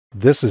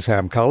This is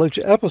Ham College,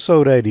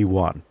 episode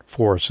 81,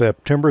 for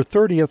September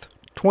 30th,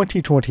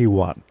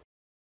 2021.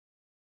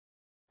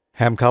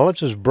 Ham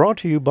College is brought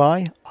to you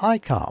by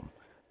ICOM.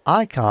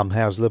 ICOM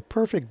has the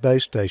perfect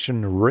base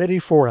station ready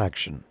for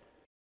action.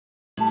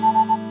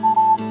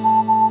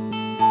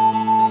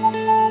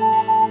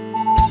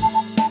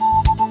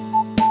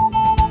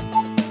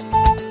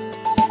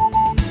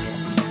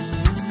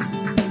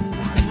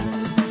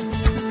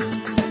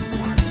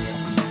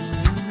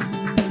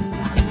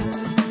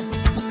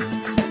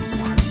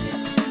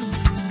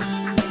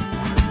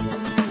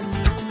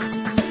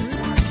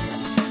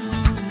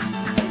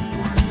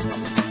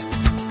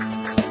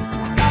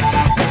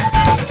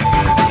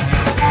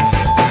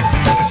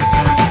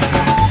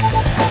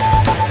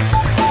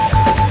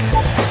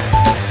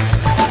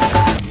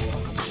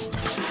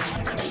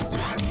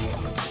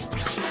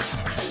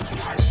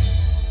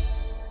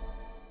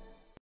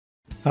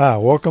 Hi,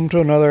 welcome to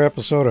another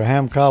episode of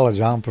Ham College.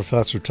 I'm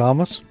Professor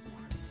Thomas.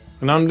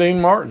 And I'm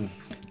Dean Martin.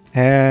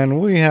 And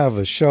we have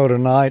a show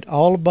tonight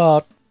all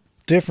about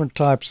different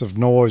types of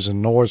noise and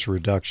noise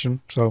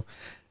reduction. So,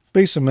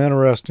 be some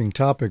interesting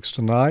topics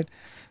tonight.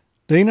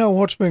 Dino,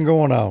 what's been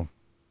going on?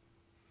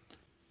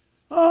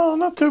 Oh,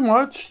 not too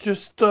much.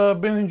 Just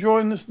been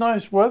enjoying this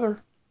nice weather.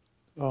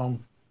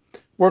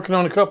 Working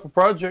on a couple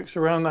projects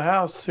around the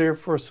house here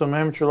for some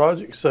Amateur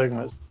Logic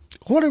segments.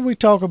 What did we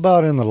talk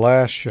about in the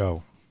last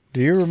show? Do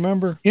you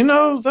remember? You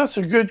know, that's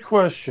a good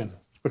question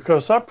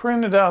because I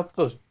printed out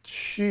the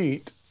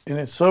sheet and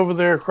it's over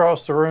there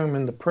across the room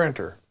in the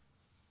printer.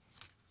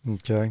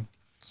 Okay.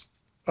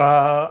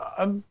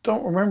 I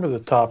don't remember the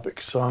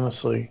topics,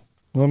 honestly.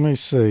 Let me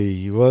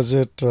see. Was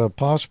it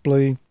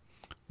possibly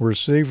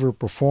receiver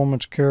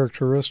performance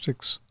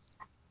characteristics?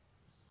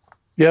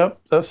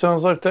 Yep, that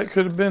sounds like that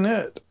could have been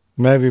it.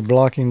 Maybe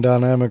blocking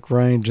dynamic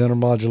range,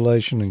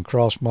 intermodulation, and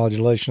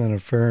cross-modulation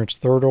interference,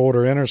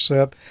 third-order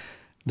intercept,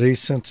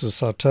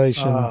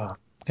 desensitization,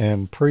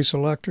 and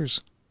pre-selectors?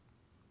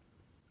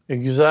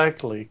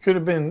 Exactly. Could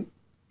have been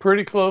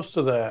pretty close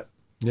to that.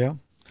 Yeah.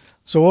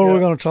 So what are we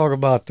going to talk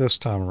about this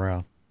time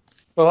around?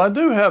 Well, I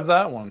do have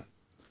that one.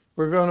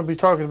 We're going to be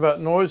talking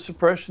about noise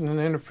suppression and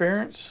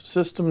interference,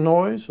 system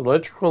noise,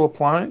 electrical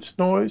appliance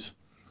noise,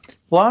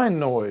 line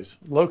noise,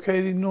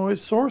 locating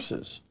noise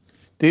sources,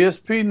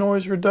 DSP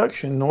noise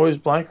reduction, noise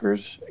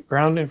blankers,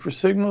 grounding for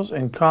signals,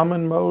 and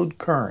common mode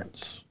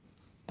currents.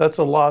 That's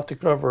a lot to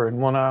cover in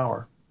 1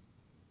 hour.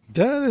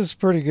 That is a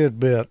pretty good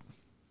bit.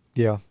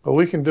 Yeah. But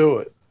we can do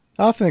it.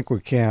 I think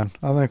we can.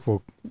 I think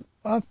we'll...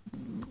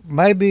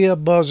 maybe a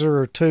buzzer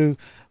or two,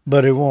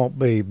 but it won't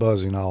be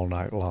buzzing all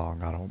night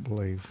long, I don't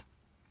believe.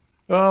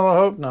 Well, I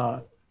hope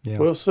not. Yeah.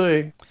 We'll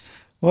see.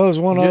 Well, there's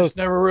one you other... just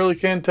never really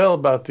can tell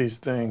about these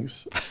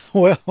things.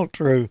 Well,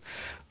 true.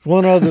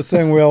 One other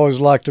thing we always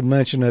like to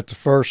mention at the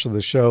first of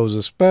the shows,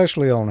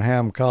 especially on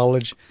Ham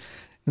College,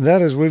 and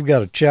that is we've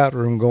got a chat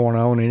room going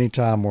on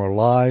anytime we're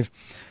live.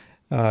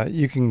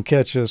 You can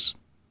catch us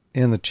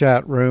in the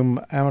chat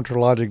room,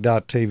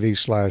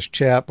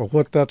 AmateurLogic.TV/chat. But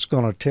what that's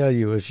going to tell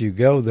you if you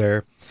go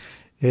there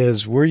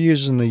is we're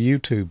using the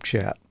YouTube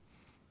chat.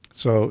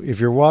 So if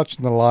you're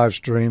watching the live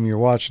stream, you're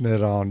watching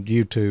it on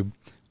YouTube,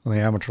 on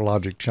the Amateur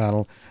Logic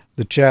channel.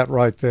 The chat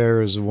right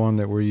there is the one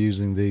that we're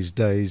using these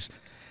days.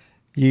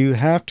 You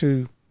have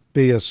to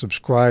be a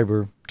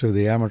subscriber to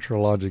the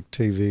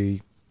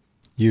AmateurLogic.TV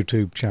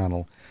YouTube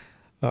channel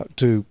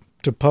to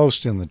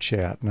post in the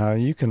chat. Now,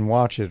 you can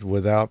watch it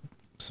without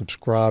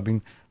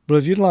subscribing, but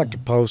if you'd like to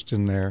post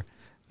in there,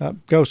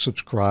 go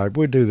subscribe.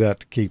 We do that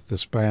to keep the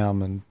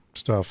spam and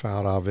stuff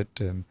out of it,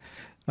 and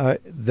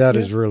that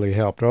has really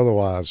helped.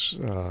 Otherwise,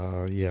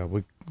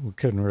 we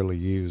couldn't really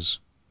use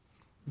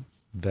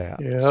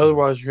that. Yeah, so.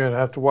 Otherwise you're going to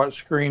have to watch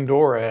screen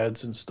door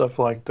ads and stuff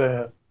like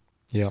that.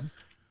 Yeah.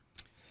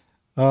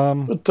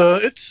 But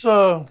it's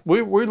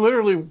we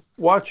literally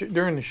watch it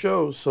during the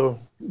shows, so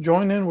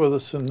join in with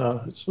us, and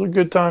it's a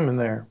good time in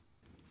there.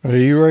 Are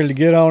you ready to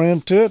get on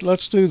into it?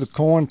 Let's do the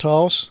coin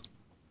toss.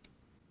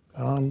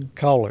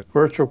 Call it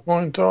virtual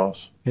coin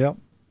toss. Yep.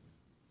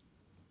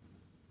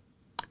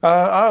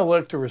 I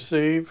elect to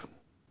receive.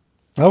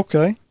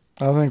 Okay,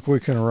 I think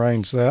we can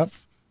arrange that.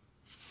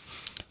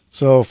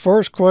 So,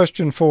 first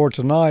question for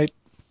tonight.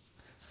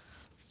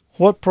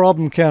 What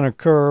problem can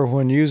occur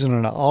when using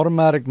an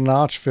automatic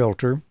notch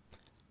filter,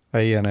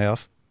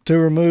 ANF, to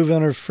remove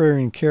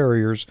interfering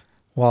carriers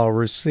while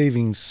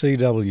receiving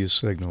CW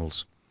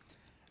signals?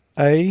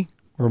 A,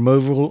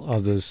 removal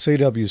of the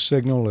CW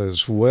signal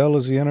as well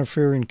as the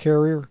interfering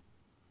carrier.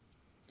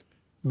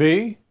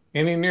 B,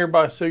 any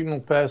nearby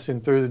signal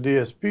passing through the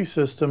DSP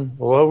system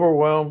will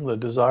overwhelm the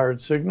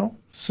desired signal.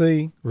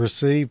 C,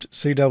 received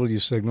CW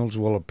signals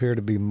will appear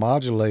to be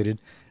modulated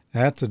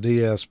at the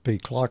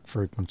DSP clock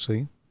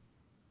frequency.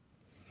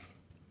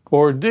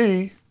 Or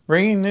D,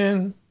 bringing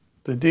in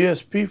the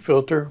DSP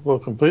filter will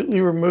completely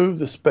remove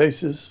the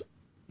spaces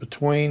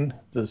between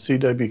the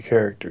CW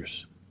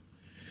characters.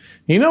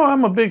 You know,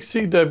 I'm a big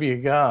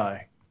CW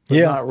guy, but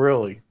not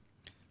really.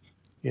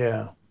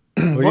 Yeah.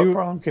 What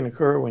problem can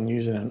occur when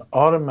using an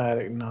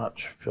automatic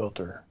notch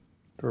filter?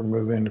 to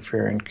remove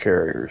interfering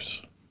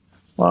carriers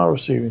while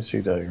receiving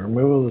CW.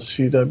 Removal of the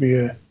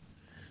CW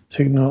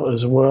signal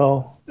as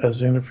well as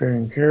the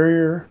interfering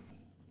carrier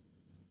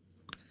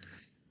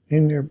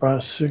in nearby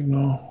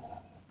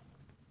signal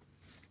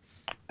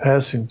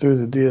passing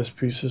through the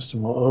DSP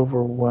system will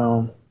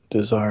overwhelm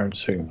desired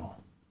signal.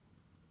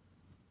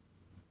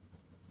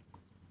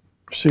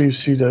 Received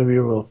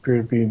CW will appear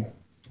to be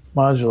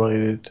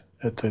modulated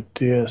at the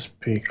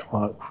DSP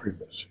clock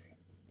frequency.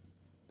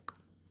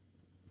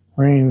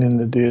 Ringing in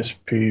the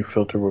DSP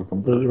filter will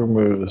completely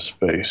remove the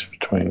space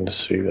between the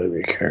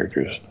CW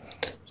characters.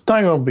 It's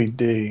not going to be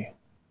D.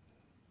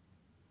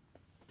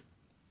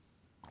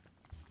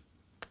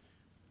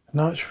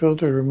 Notch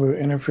filter to remove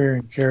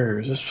interfering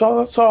carriers.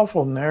 That's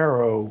awful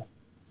narrow.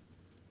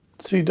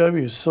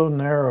 CW is so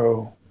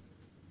narrow.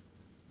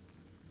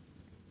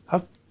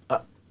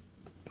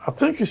 I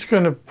think it's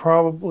going to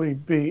probably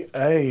be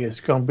A.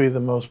 It's going to be the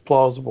most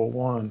plausible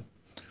one.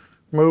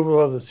 Removal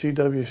of the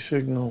CW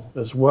signal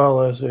as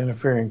well as the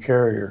interfering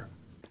carrier.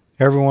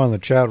 Everyone in the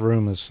chat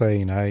room is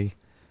saying A.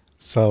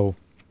 So,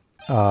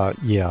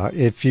 yeah,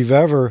 if you've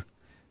ever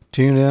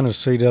tuned in a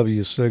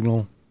CW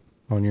signal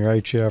on your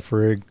HF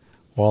rig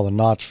while the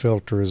notch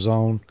filter is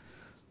on,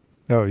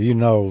 you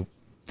know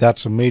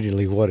that's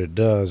immediately what it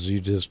does.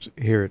 You just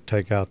hear it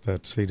take out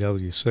that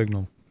CW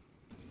signal.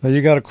 Now,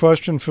 you got a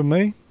question for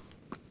me?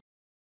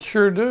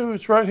 Sure do.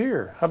 It's right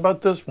here. How about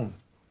this one?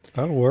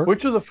 That'll work.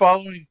 Which of the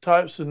following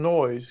types of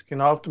noise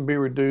can often be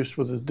reduced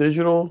with a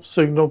digital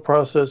signal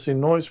processing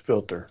noise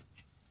filter?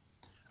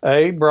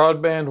 A.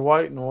 Broadband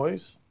white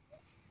noise.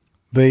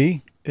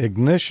 B.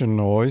 Ignition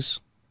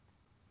noise.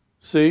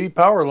 C.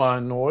 Power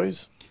line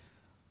noise.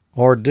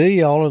 Or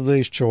D. All of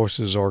these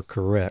choices are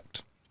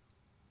correct.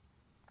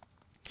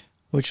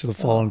 Which of the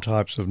following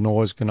types of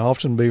noise can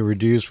often be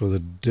reduced with a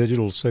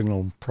digital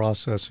signal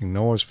processing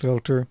noise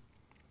filter?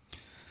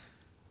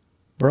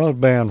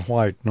 Broadband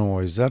white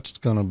noise, that's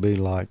going to be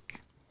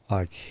like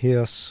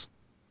hiss,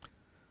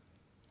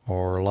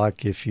 or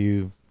like if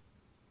you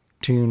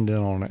tuned in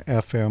on an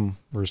FM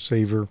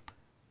receiver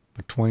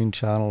between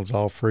channels,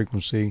 off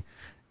frequency,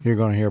 you're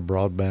going to hear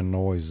broadband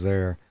noise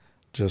there.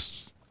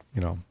 Just,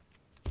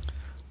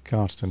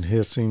 constant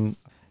hissing.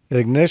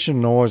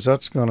 Ignition noise,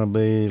 that's going to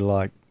be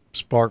like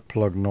spark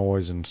plug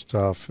noise and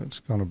stuff. It's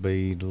going to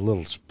be the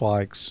little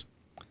spikes.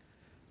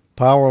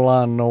 Power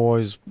line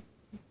noise,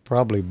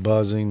 probably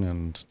buzzing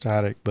and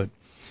static, but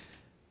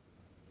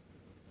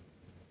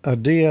a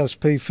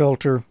DSP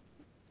filter,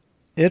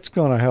 it's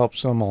going to help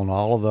some on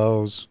all of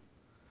those.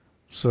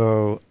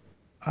 So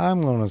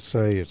I'm going to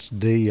say it's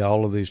D.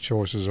 All of these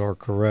choices are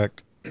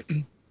correct.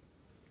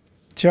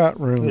 Chat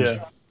rooms,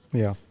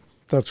 yeah,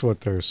 that's what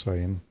they're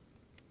saying.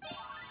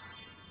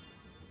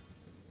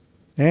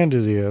 And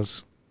it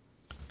is.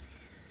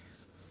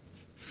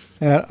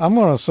 And I'm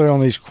going to say on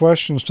these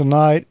questions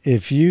tonight,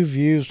 if you've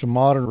used a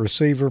modern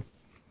receiver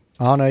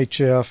on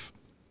HF,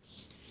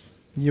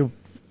 you'll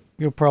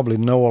probably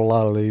know a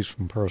lot of these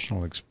from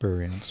personal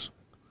experience.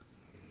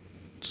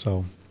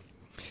 So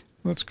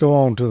let's go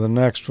on to the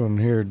next one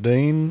here,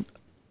 Dean.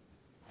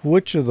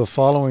 Which of the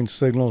following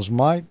signals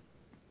might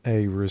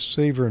a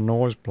receiver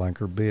noise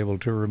blanker be able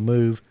to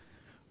remove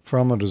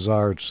from a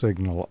desired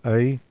signal?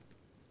 A.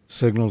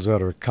 Signals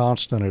that are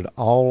constant at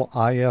all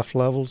IF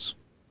levels.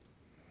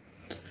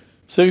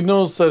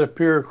 Signals that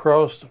appear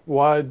across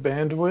wide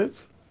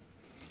bandwidth.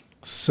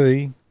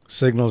 C.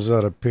 Signals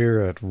that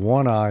appear at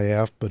one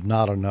IF but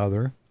not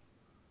another.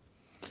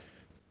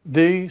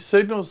 D.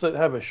 Signals that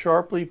have a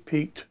sharply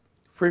peaked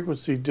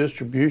frequency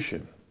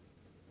distribution.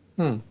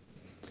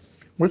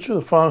 Which of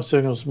the following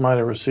signals might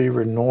a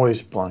receiver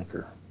noise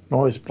blanker?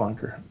 I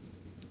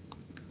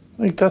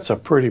think that's a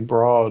pretty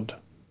broad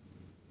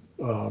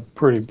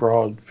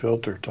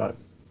filter type.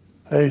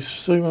 A.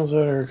 Signals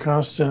that are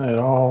constant at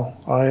all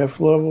IF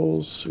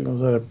levels.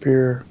 Signals that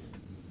appear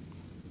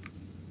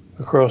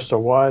across a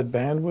wide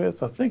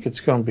bandwidth. I think it's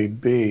going to be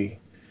B.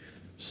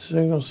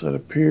 Signals that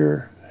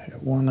appear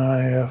at one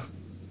IF.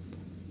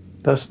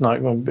 It's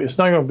not going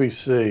to be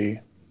C.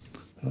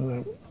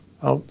 I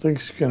don't think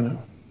it's going to.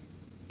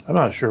 I'm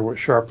not sure what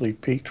sharply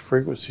peaked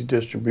frequency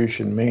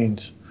distribution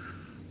means.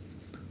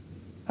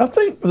 I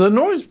think the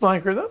noise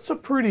blanker, that's a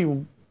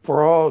pretty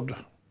broad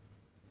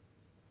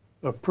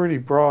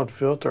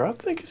filter. I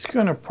think it's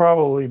going to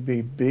probably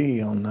be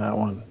B on that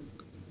one.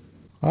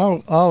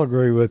 I'll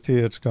agree with you.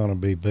 It's going to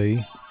be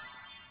B.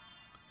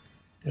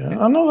 Yeah,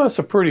 I know that's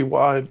a pretty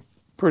broad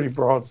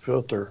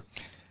filter.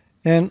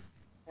 And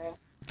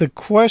the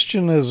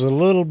question is a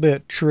little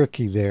bit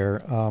tricky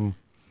there.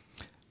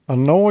 A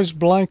noise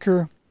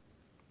blanker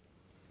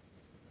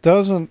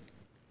doesn't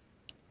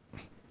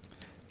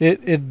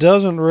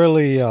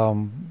really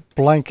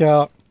blank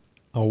out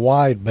a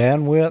wide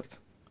bandwidth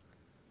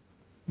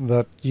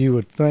that you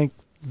would think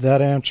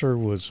that answer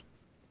was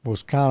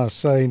kind of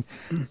saying,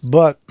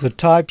 but the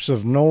types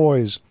of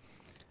noise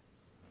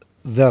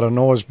that a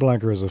noise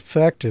blanker is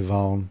effective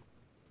on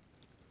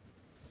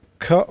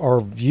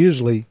are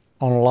usually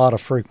on a lot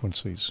of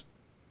frequencies.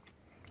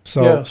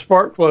 So, Yeah,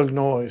 spark plug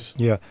noise.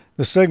 yeah,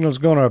 the signal is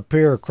going to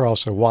appear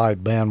across a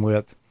wide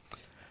bandwidth.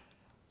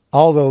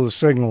 Although the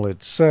signal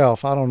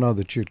itself, I don't know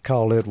that you'd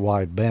call it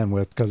wide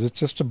bandwidth because it's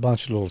just a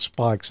bunch of little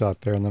spikes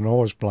out there, and the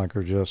noise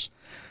blanker just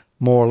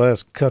more or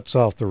less cuts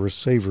off the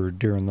receiver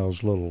during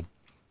those little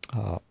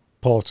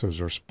pulses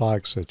or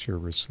spikes that you're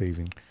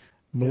receiving.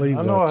 I Yeah, believe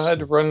I know I that's had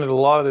to run it a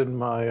lot in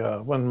my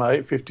when my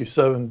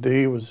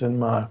 857D was in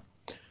my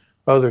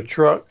other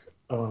truck.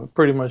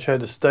 Pretty much had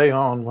to stay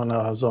on when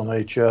I was on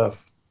HF.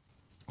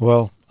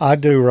 well, I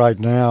do right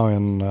now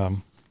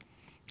in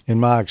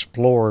my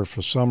Explorer.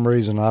 For some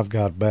reason, I've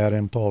got bad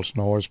impulse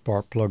noise,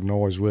 spark plug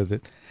noise with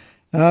it,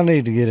 and I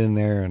need to get in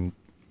there and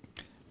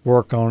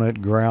work on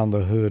it, ground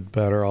the hood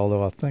better.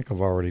 Although I think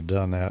I've already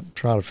done that.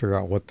 Try to figure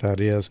out what that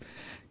is.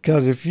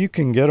 Because if you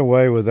can get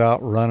away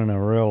without running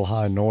a real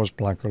high noise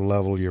blanker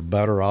level, you're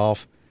better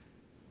off.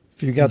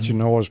 If you got your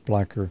noise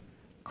blanker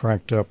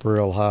cranked up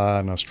real high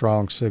and a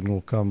strong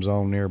signal comes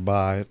on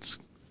nearby, it's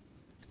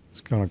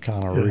going to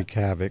kind of Yeah. wreak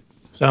havoc.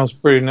 Sounds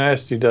pretty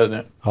nasty, doesn't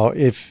it? Oh,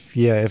 if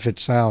it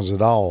sounds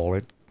at all,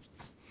 it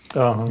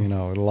Uh-huh.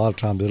 a lot of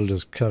times it'll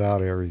just cut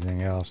out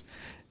everything else.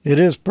 It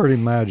is pretty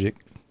magic.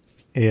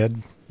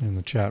 Ed in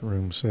the chat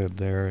room said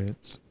there.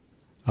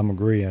 I'm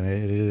agreeing.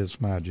 It is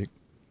magic.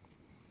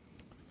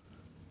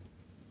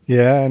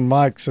 Yeah, and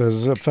Mike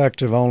says it's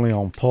effective only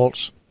on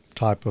pulse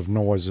type of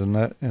noise, and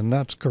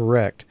that's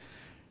correct.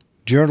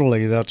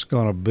 Generally, that's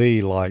going to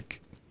be like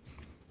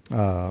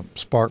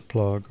spark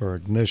plug or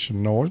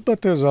ignition noise,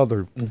 but there's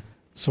other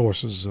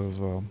sources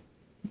of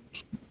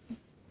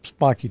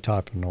spiky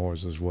type of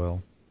noise as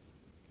well.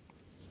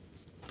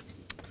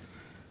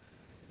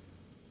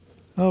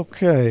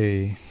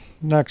 Okay,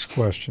 next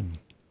question.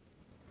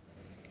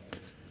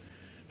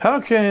 How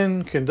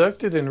can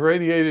conducted and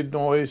radiated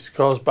noise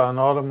caused by an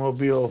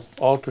automobile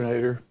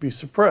alternator be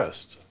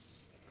suppressed?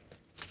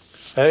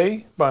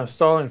 A, by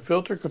installing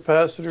filter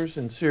capacitors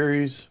in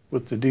series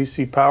with the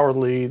DC power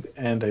lead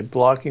and a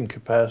blocking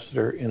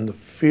capacitor in the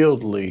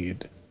field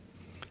lead.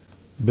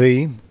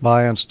 B,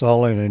 by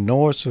installing a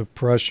noise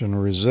suppression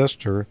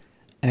resistor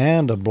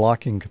and a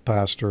blocking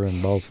capacitor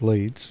in both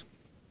leads.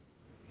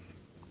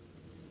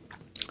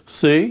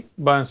 C,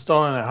 by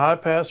installing a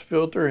high-pass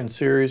filter in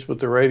series with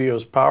the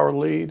radio's power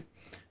lead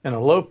and a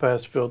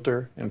low-pass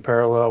filter in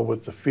parallel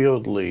with the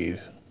field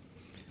lead.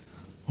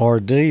 Or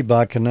D,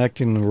 by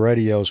connecting the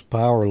radio's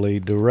power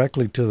lead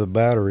directly to the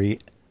battery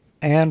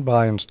and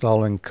by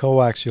installing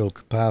coaxial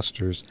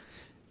capacitors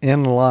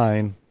in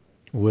line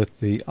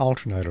with the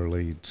alternator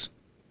leads.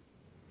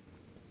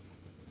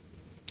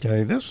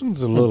 Okay, this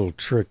one's a little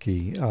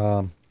tricky.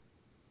 Yeah,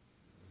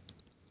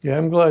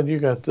 I'm glad you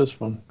got this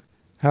one.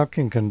 How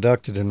can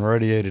conducted and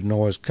radiated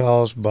noise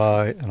caused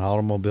by an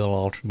automobile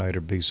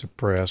alternator be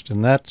suppressed?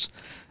 And that's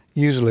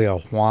usually a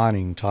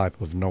whining type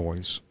of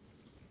noise.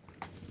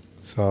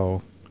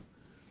 So,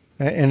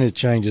 and it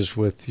changes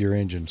with your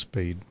engine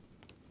speed,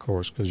 of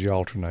course, because your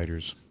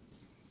alternator's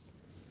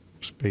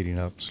speeding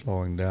up,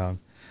 slowing down.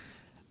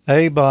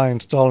 A, by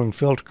installing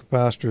filter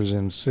capacitors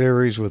in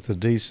series with the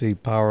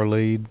DC power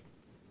lead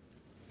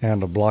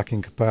and a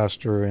blocking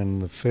capacitor in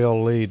the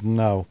field lead.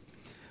 No,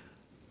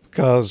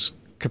 because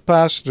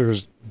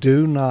capacitors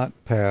do not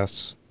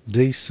pass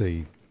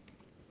DC.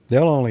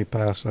 They'll only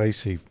pass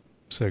AC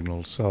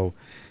signals. So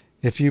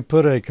if you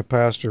put a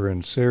capacitor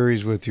in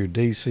series with your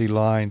DC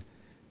line,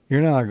 you're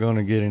not going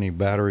to get any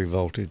battery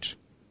voltage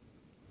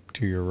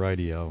to your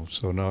radio.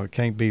 So no, it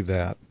can't be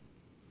that.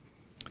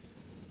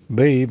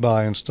 B,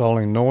 by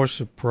installing noise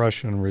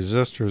suppression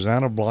resistors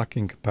and a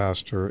blocking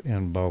capacitor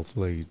in both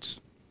leads.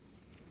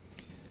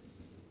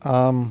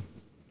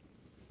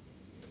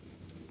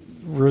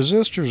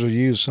 Resistors are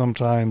used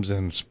sometimes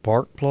in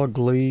spark plug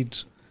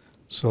leads,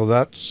 so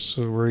that's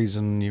the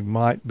reason you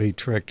might be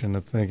tricked into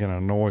thinking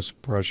a noise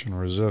suppression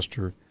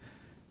resistor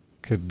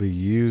could be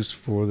used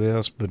for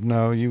this, but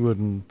no, you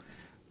wouldn't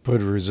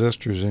put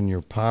resistors in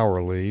your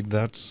power lead.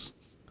 It's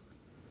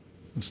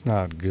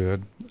not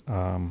good.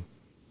 And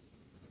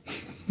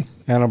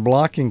a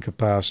blocking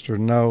capacitor,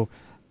 no.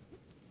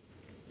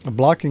 A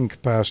blocking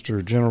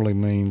capacitor generally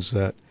means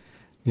that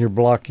you're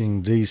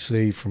blocking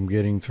DC from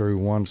getting through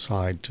one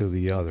side to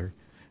the other.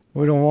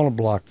 We don't want to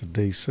block the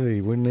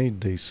DC. We need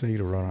DC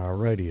to run our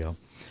radio.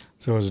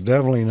 So it's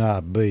definitely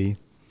not B.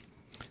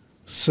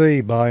 C,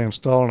 by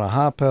installing a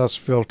high-pass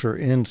filter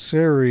in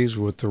series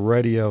with the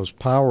radio's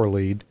power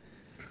lead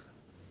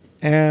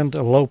and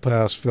a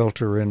low-pass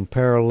filter in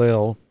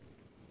parallel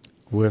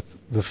with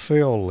the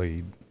field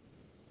lead.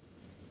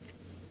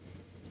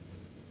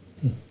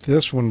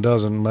 This one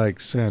doesn't make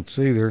sense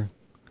either.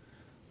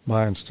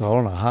 By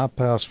installing a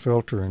high-pass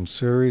filter in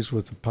series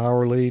with the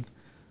power lead,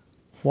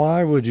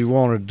 why would you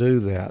want to do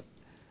that?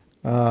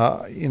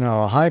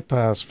 A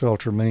high-pass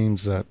filter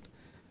means that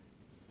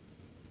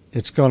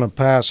it's going to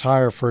pass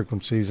higher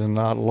frequencies and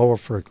not lower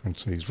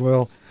frequencies.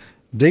 Well,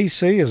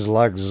 DC is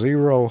like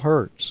 0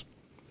 hertz.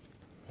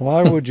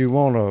 Why would you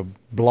want to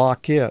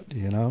block it,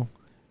 I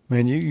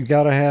mean, you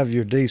got to have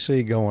your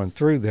DC going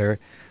through there.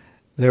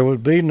 There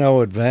would be no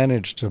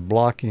advantage to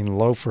blocking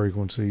low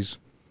frequencies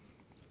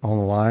on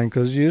the line,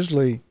 because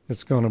usually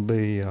it's going to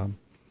be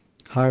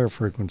higher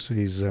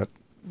frequencies that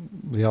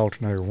the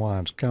alternator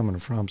wine's coming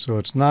from. So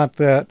it's not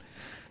that.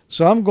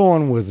 So I'm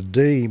going with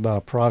D by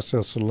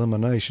process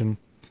elimination.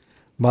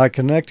 By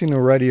connecting the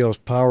radio's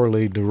power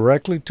lead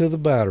directly to the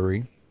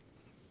battery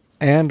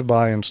and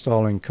by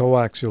installing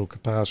coaxial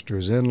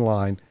capacitors in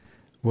line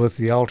with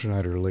the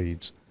alternator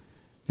leads.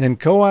 And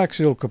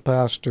coaxial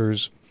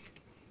capacitors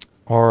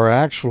are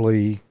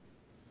actually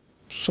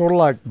sort of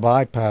like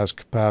bypass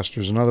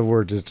capacitors. In other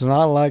words, it's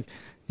not like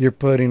you're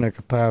putting a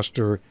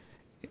capacitor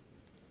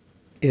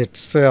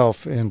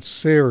itself in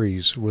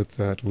series with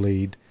that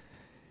lead.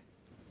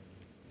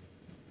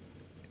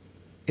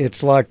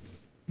 It's like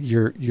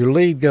your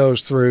lead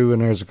goes through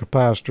and there's a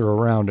capacitor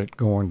around it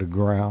going to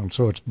ground.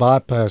 So it's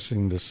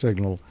bypassing the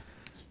signal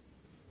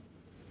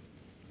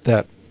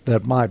that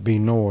might be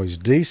noise.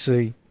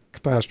 DC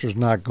capacitor is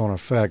not going to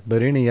affect,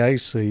 but any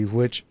AC,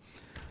 which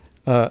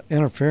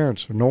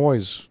interference or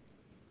noise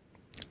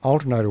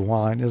alternator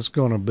whine is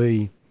going to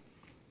be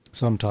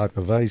some type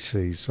of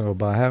AC. So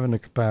by having a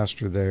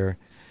capacitor there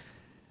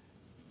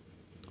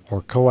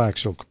or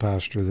coaxial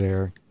capacitor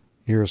there,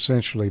 you're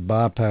essentially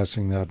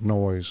bypassing that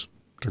noise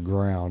to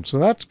ground. So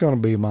that's going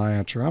to be my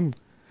answer.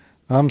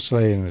 I'm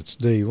saying it's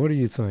D. What do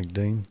you think,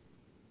 Dean?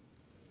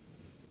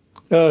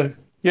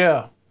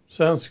 Yeah,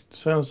 sounds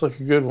like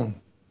a good one.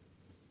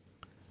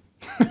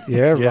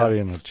 Yeah, everybody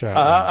in the chat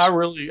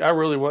room. I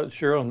really wasn't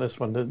sure on this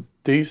one. The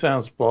D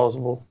sounds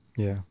plausible.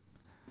 Yeah,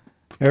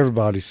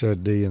 everybody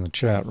said D in the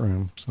chat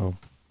room. So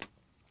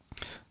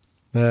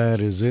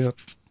that is it.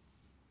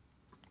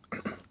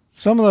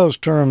 Some of those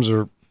terms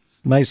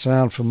may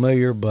sound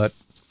familiar, but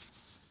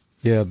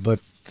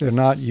they're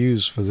not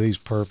used for these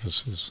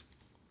purposes.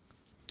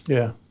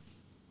 Yeah.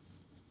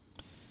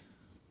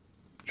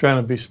 Trying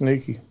to be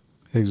sneaky.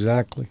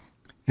 Exactly.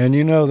 And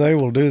you know they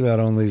will do that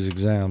on these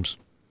exams.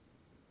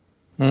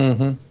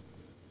 Mm-hmm.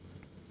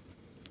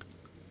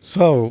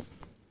 So,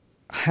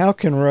 how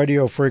can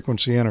radio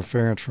frequency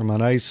interference from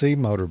an AC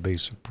motor be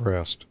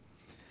suppressed?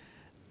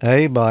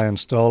 A, by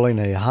installing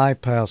a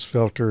high-pass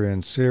filter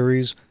in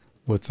series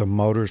with the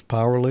motor's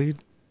power lead.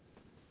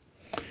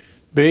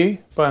 B,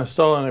 by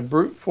installing a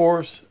brute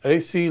force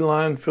AC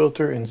line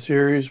filter in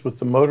series with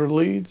the motor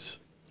leads.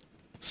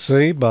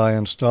 C, by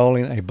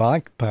installing a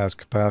bypass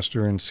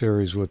capacitor in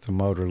series with the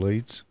motor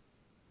leads.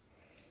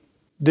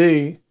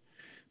 D,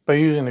 by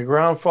using a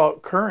ground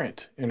fault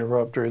current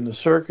interrupter in the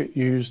circuit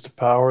used to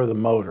power the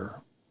motor.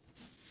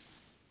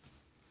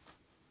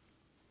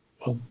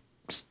 Well,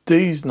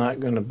 D's not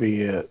going to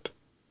be it.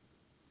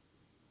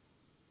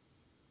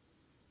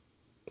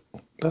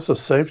 That's a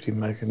safety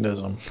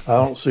mechanism. I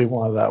don't see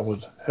why that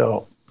would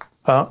help.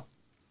 Huh?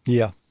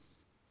 Yeah.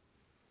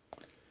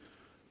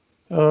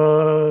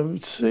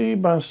 C,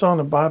 by installing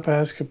a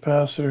bypass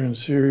capacitor in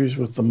series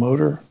with the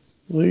motor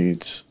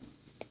leads.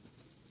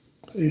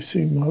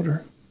 AC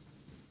motor.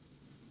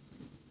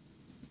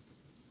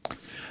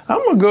 I'm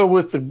gonna go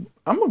with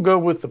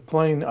the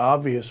plain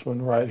obvious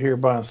one right here,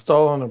 by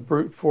installing a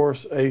brute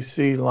force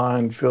AC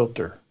line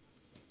filter.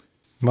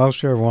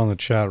 Most everyone in the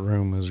chat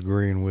room is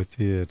agreeing with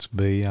you. It's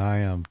B. I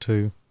am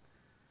too.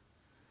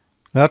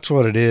 That's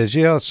what it is.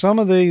 Yeah, some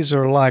of these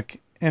are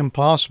like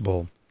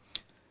impossible.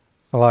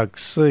 Like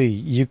C,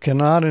 you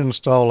cannot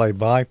install a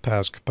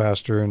bypass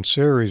capacitor in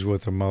series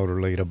with a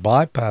motor lead. A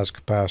bypass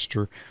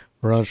capacitor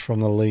runs from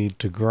the lead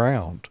to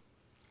ground.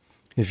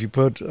 If you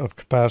put a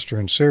capacitor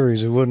in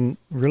series, it wouldn't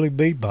really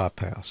be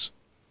bypass.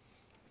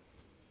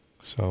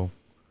 So.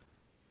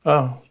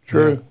 Oh,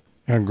 true.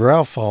 Yeah. And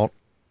ground fault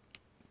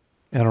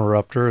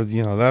interrupter,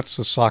 that's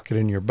the socket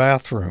in your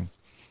bathroom.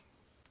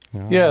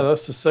 Yeah,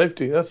 that's the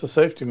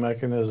safety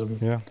mechanism.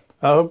 Yeah.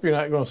 I hope you're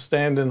not going to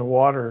stand in the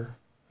water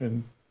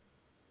and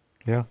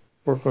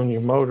work on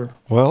your motor.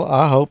 Well,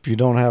 I hope you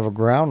don't have a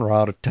ground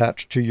rod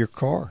attached to your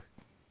car.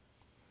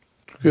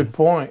 Good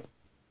point.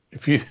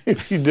 If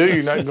you do,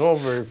 you're not going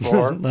very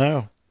far.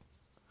 No.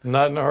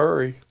 Not in a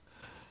hurry.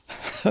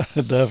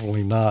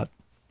 Definitely not.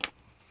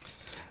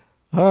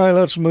 All right,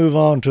 let's move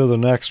on to the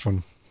next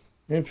one.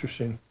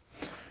 Interesting.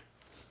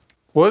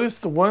 What is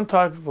the one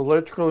type of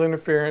electrical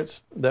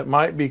interference that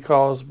might be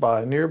caused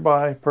by a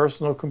nearby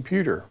personal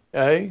computer?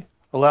 A,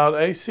 a loud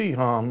AC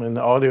hum in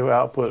the audio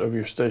output of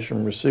your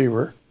station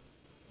receiver.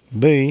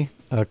 B,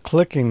 a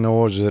clicking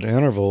noise at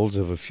intervals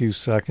of a few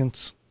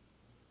seconds.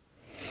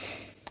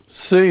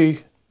 C,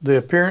 the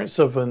appearance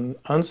of an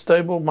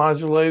unstable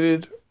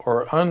modulated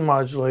or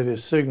unmodulated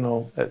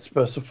signal at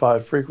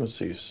specified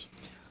frequencies.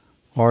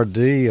 Or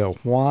D, a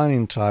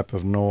whining type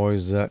of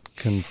noise that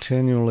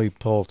continually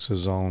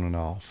pulses on and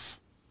off.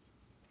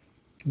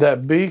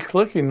 That B,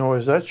 clicking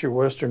noise, that's your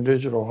Western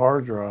Digital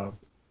hard drive.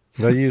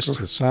 They used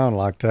to sound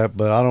like that,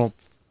 but I don't.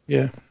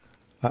 Yeah.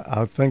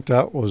 I think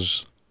that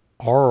was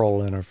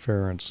aural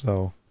interference,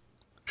 though.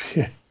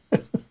 Yeah.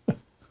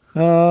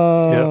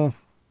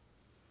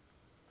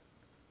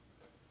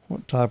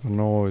 What type of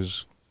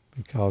noise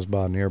be caused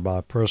by a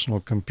nearby personal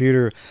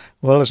computer?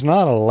 Well, it's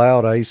not a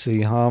loud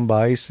AC hum.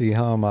 By AC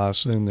hum, I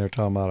assume they're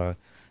talking about a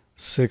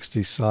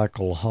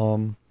 60-cycle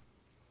hum.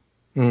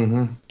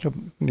 Mm-hmm. A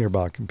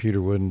nearby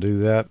computer wouldn't do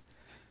that.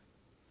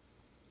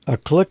 A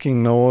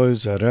clicking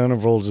noise at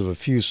intervals of a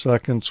few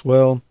seconds,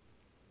 well,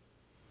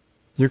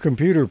 your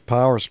computer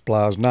power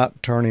supply is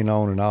not turning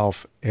on and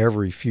off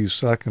every few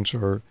seconds,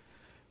 or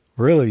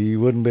really you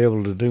wouldn't be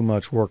able to do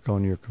much work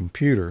on your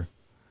computer.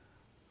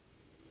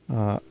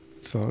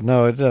 So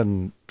no, it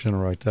doesn't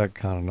generate that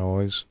kind of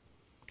noise.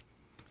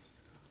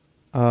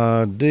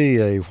 D,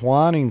 a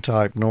whining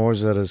type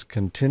noise that is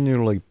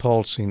continually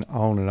pulsing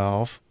on and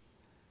off.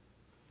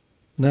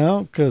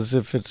 No, because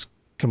if it's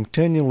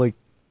continually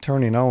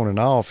turning on and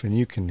off and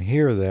you can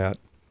hear that,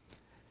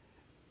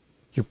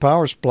 your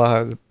power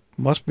supply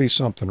must be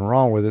something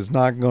wrong with it. It's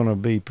not going to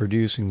be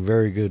producing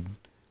very good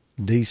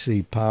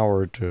DC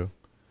power to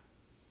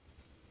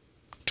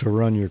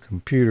run your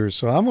computer.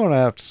 So I'm going to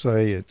have to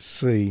say it's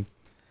C,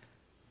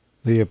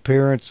 the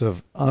appearance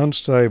of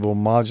unstable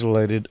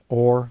modulated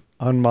or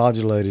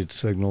unmodulated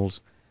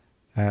signals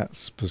at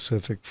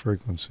specific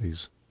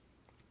frequencies.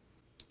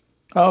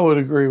 I would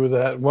agree with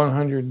that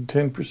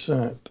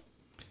 110%.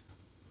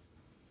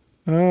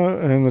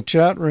 And the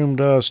chat room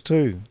does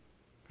too.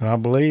 And I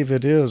believe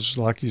it is,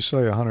 like you say,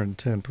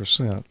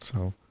 110%.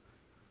 So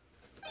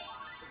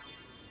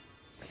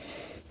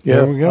Yeah,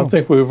 there we go. I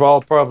think we've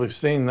all probably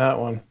seen that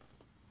one.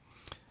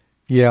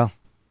 Yeah,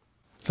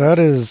 that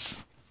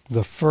is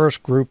the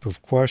first group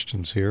of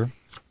questions here.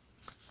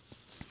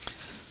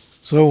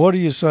 So what do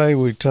you say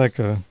we take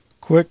a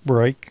quick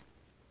break?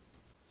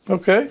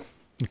 Okay.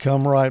 And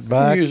come right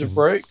back. Use a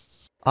break.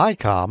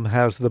 ICOM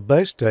has the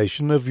base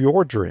station of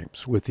your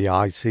dreams with the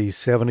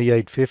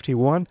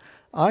IC7851,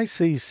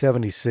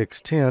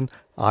 IC7610,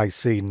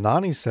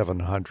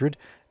 IC9700,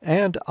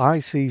 and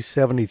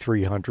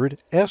IC7300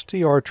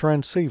 SDR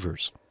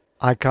transceivers.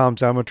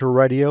 ICOM's amateur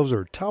radios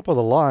are top of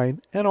the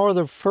line and are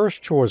the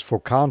first choice for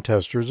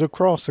contesters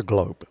across the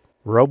globe.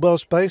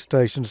 Robust base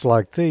stations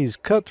like these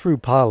cut through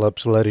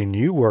pileups, letting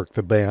you work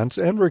the bands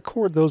and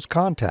record those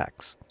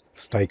contacts.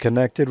 Stay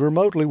connected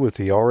remotely with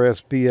the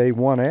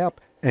RSBA1 app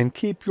and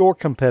keep your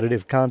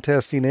competitive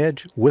contesting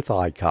edge with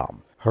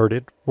ICOM. Heard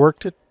it,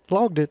 worked it,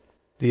 logged it.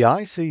 The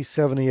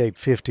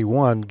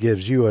IC7851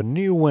 gives you a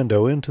new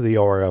window into the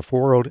RF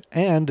world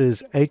and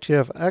is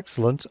HF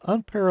excellence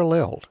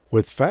unparalleled.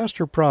 With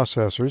faster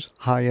processors,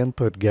 high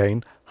input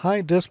gain,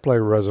 high display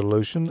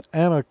resolution,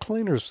 and a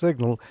cleaner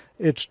signal,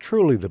 it's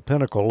truly the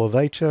pinnacle of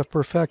HF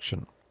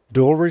perfection.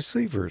 Dual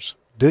receivers,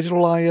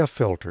 digital IF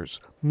filters,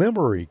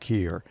 memory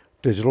keyer,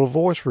 digital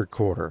voice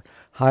recorder,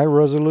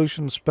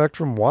 high-resolution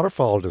Spectrum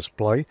waterfall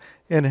display,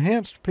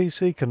 enhanced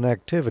PC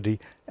connectivity,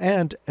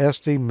 and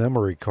SD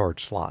memory card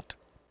slot.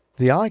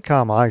 The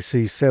ICOM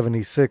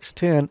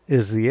IC7610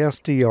 is the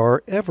SDR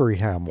every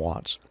ham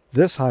wants.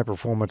 This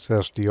high-performance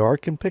SDR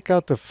can pick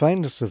out the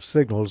faintest of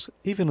signals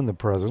even in the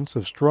presence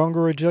of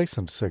stronger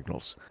adjacent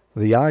signals.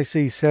 The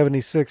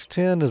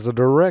IC7610 is a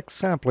direct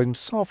sampling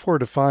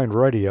software-defined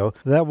radio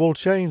that will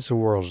change the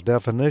world's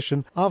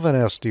definition of an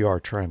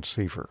SDR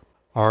transceiver.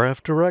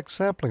 RF direct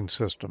sampling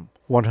system,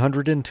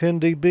 110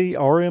 dB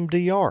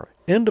RMDR,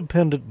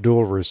 independent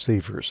dual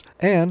receivers,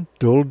 and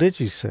dual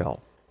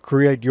digicell.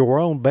 Create your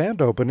own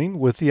band opening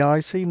with the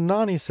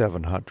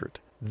IC9700.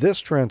 This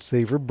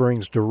transceiver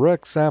brings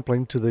direct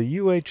sampling to the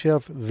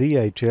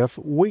UHF-VHF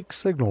weak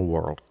signal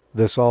world.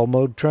 This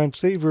all-mode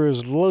transceiver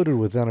is loaded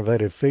with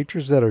innovative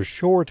features that are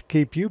sure to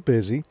keep you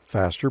busy: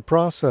 faster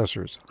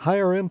processors,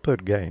 higher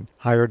input gain,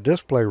 higher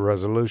display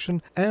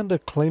resolution, and a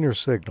cleaner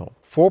signal.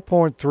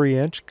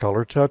 4.3-inch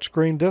color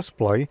touchscreen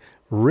display,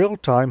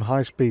 real-time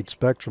high-speed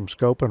spectrum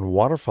scope and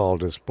waterfall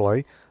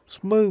display,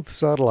 smooth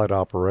satellite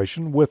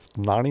operation with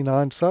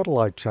 99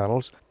 satellite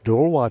channels,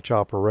 dual watch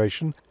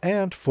operation,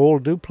 and full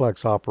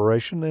duplex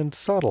operation in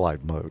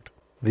satellite mode.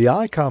 The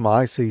ICOM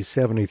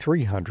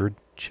IC7300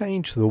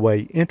 changed the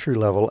way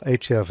entry-level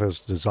HF is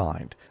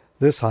designed.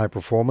 This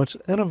high-performance,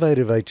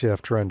 innovative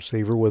HF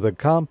transceiver with a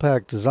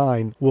compact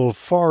design will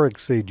far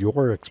exceed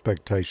your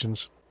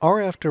expectations.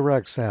 RF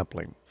direct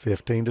sampling,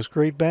 15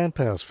 discrete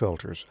bandpass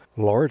filters,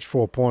 large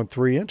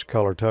 4.3-inch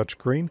color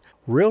touchscreen,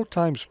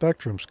 real-time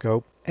spectrum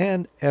scope,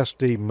 and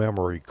SD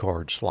memory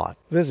card slot.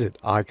 Visit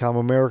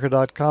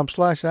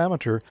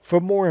ICOMAmerica.com/amateur for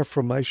more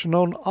information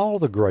on all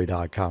the great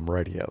ICOM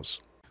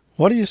radios.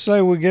 What do you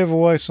say we give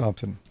away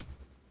something?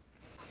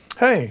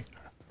 Hey,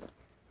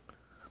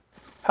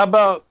 how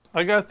about,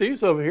 I got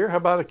these over here. How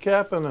about a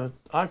cap and an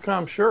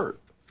ICOM shirt?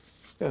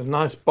 Got a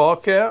nice ball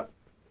cap.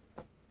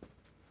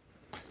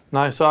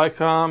 Nice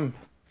ICOM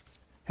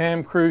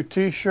Ham Crew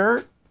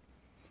t-shirt.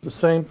 The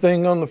same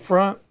thing on the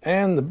front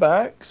and the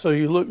back, so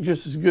you look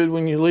just as good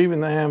when you're leaving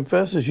the Ham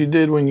Fest as you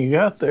did when you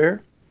got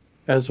there,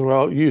 as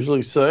I'll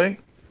usually say.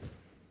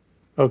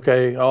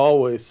 Okay, I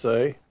always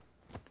say.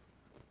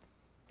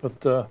 But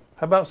how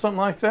about something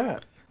like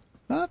that?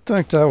 I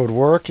think that would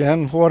work,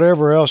 and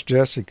whatever else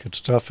Jesse could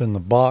stuff in the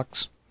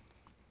box.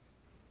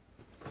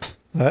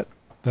 That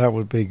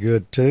would be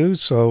good too.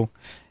 So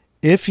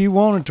if you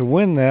wanted to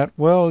win that,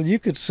 well, you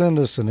could send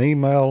us an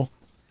email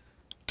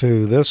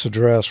to this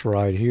address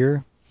right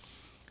here.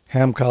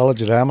 Ham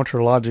College at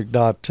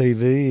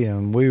AmateurLogic.TV,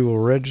 and we will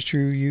register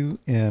you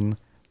in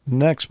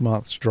next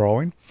month's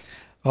drawing.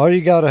 All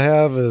you got to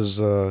have is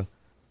a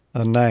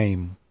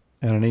name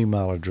and an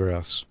email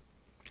address.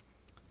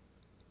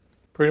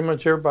 Pretty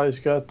much everybody's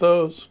got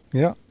those.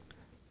 Yeah.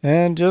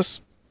 And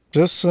just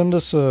send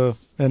us an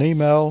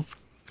email,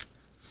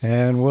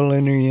 and we'll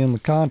enter you in the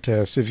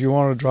contest. If you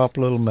want to drop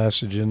a little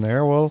message in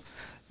there, well,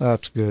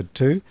 that's good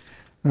too.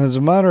 And as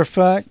a matter of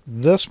fact,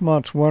 this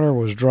month's winner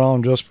was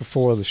drawn just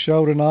before the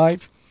show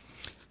tonight,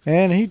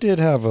 and he did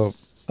have a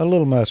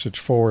little message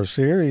for us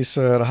here. He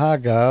said, "Hi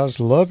guys,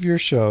 love your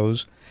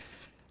shows.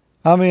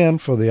 I'm in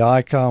for the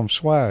ICOM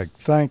swag.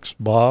 Thanks,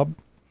 Bob.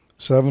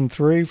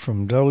 73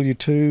 from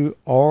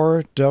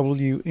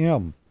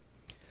W2RWM."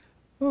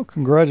 Well,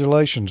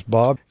 congratulations,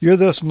 Bob. You're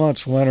this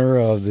month's winner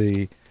of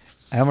the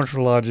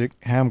AmateurLogic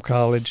Ham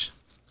College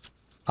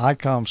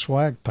ICOM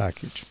swag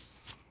package.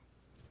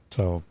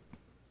 So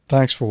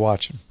thanks for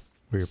watching.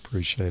 We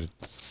appreciate it.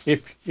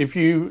 If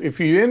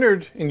you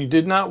entered and you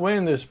did not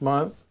win this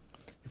month,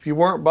 if you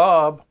weren't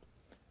Bob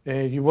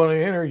and you want to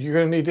enter, you're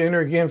going to need to enter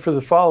again for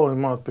the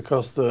following month,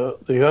 because the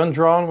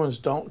undrawn ones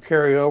don't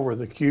carry over.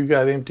 The queue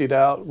got emptied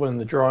out when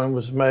the drawing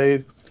was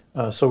made,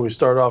 so we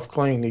start off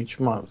clean each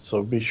month.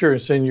 So be sure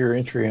and send your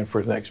entry in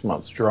for next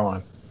month's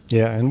drawing.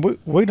 Yeah, and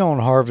we don't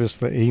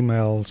harvest the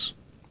emails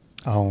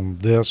on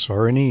this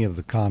or any of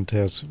the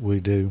contests we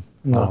do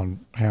on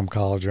Ham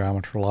College or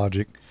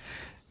AmateurLogic.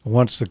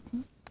 Once the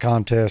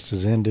contest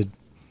is ended,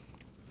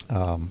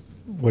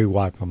 we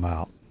wipe them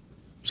out.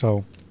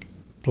 So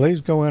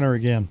please go enter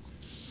again.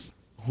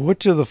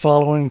 Which of the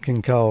following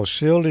can cause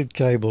shielded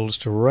cables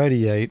to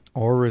radiate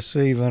or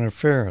receive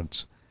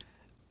interference?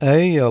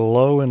 A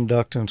low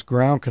inductance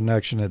ground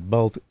connection at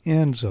both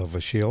ends of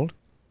a shield.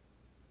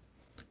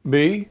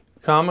 B,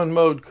 common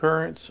mode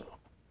currents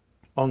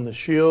on the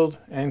shield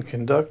and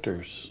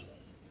conductors.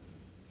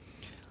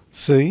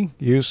 C,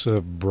 use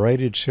of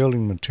braided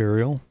shielding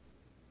material.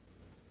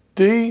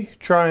 D,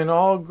 tying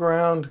all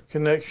ground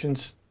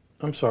connections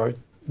to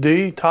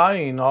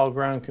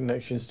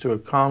a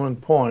common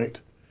point,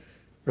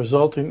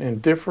 resulting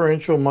in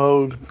differential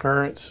mode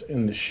currents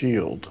in the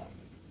shield.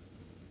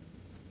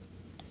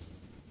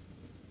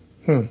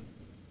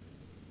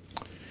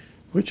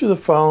 Which of the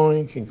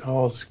following can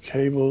cause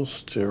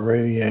cables to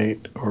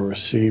radiate or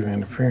receive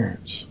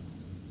interference?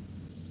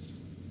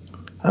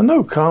 I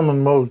know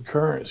common mode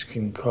currents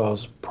can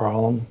cause a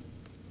problem.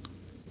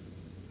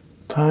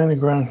 Tying the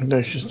ground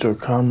connections to a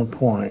common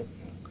point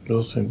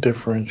results in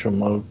differential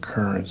mode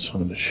currents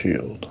on the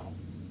shield.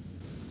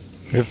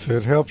 If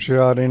it helps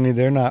you out any,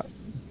 there are not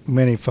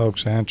many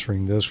folks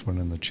answering this one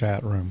in the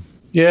chat room.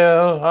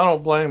 Yeah, I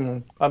don't blame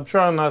them. I'm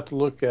trying not to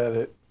look at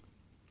it.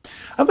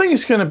 I think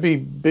it's going to be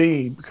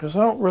B, because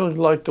I don't really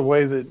like the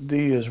way that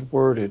D is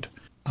worded.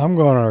 I'm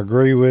going to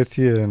agree with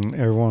you, and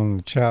everyone in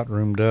the chat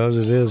room does.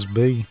 It is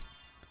B.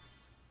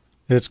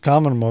 It's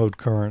common mode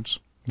currents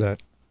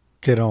that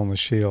get on the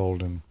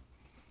shield and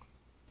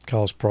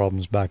cause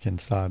problems back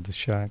inside the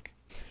shack.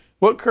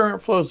 What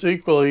current flows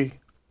equally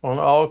on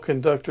all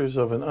conductors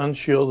of an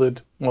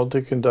unshielded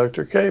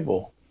multi-conductor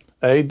cable?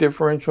 A,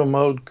 differential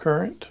mode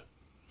current.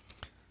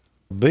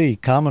 B,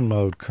 common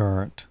mode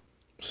current.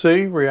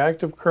 C,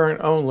 reactive current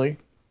only.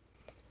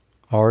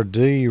 Or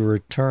D,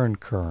 return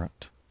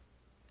current.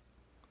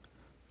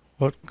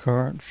 What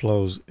current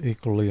flows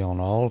equally on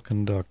all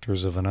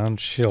conductors of an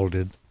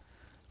unshielded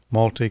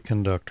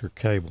multi-conductor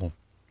cable?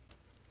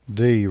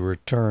 D,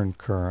 return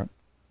current.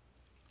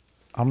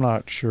 I'm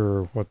not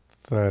sure what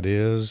that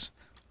is.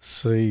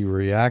 C,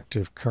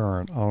 reactive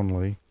current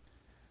only.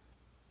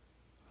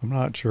 I'm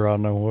not sure I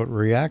know what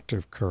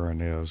reactive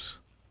current is.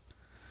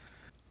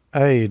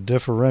 A,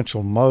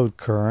 differential mode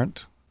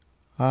current.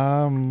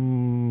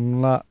 I'm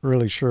not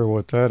really sure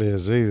what that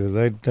is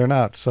either. They're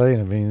not saying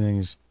if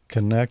anything's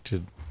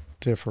connected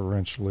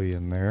differentially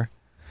in there.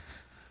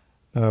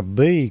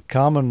 B,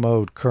 common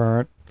mode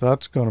current.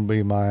 That's going to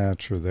be my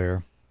answer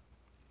there.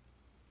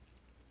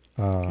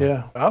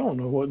 Yeah, I don't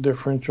know what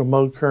differential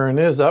mode current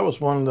is. That was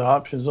one of the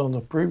options on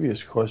the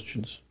previous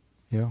questions.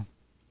 Yeah.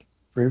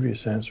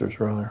 Previous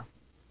answers, rather.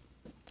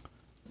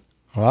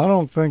 Well, I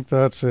don't think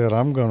that's it.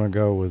 I'm going to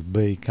go with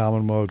B,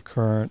 common mode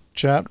current.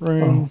 Chat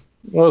room.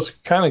 Well, it's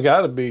kind of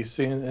got to be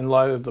seen in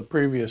light of the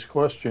previous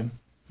question.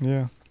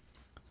 Yeah.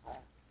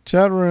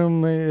 Chat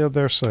room, yeah,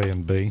 they're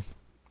saying B.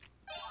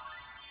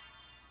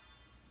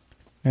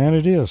 And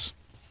it is.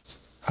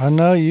 I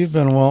know you've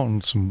been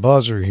wanting some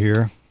buzzer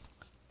here.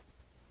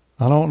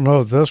 I don't know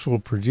if this will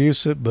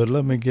produce it, but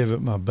let me give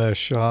it my best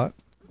shot.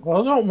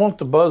 Well, I don't want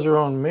the buzzer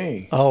on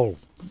me. Oh,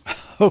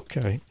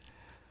 okay.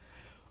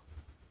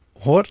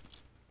 What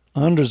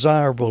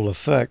undesirable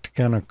effect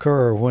can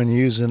occur when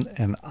using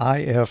an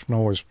IF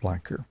noise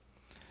blanker?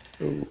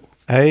 Ooh.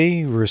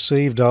 A,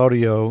 received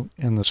audio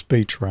in the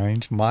speech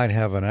range might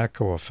have an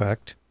echo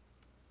effect.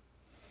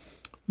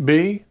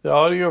 B, the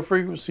audio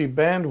frequency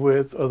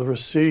bandwidth of the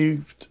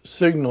received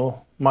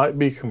signal might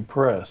be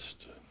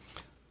compressed.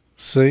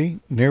 C,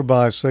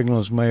 nearby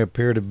signals may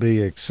appear to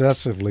be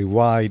excessively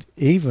wide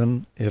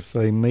even if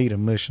they meet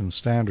emission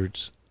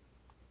standards.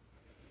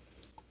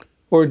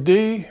 Or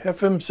D,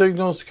 FM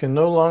signals can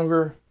no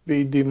longer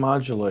be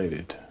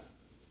demodulated.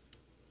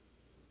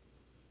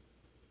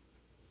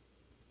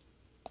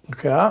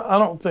 Okay, I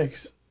don't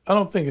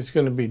think it's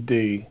going to be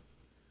D.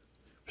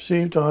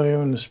 Received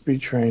audio in the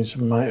speech range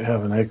might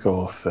have an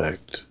echo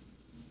effect.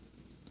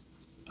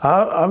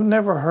 I've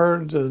never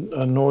heard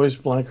a noise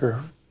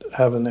blanker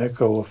have an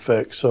echo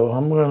effect, so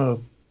I'm going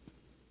to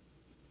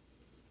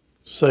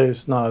say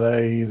it's not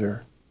A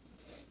either.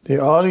 The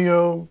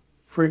audio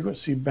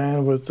frequency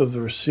bandwidth of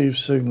the received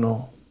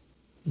signal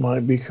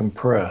might be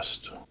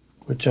compressed,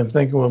 which I'm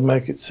thinking will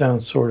make it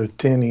sound sort of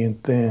tinny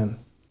and thin.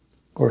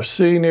 Or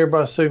C,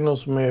 nearby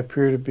signals may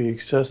appear to be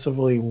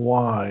excessively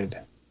wide.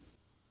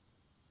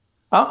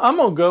 I'm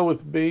going to go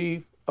with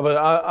B, but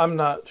I'm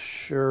not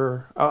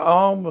sure. I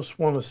almost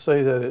want to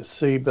say that it's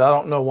C, but I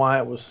don't know why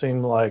it would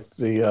seem like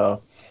the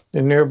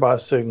nearby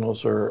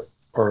signals are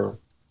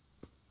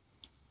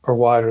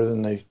wider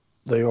than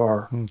they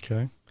are.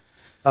 Okay.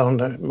 I don't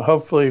know.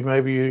 Hopefully,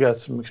 maybe you got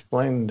some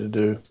explaining to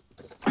do.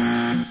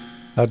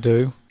 I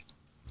do.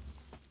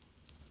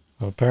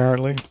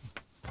 Apparently.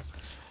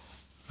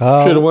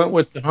 Should have went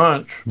with the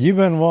hunch. You've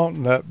been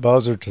wanting that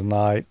buzzer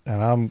tonight,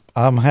 and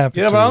I'm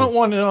happy. Yeah, but I don't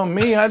want it on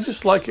me. I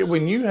just like it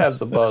when you have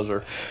the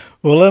buzzer.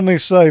 Well, let me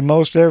say,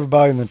 most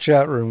everybody in the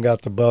chat room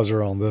got the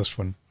buzzer on this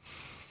one.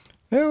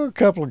 There were a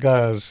couple of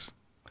guys,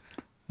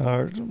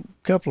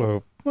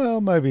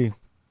 maybe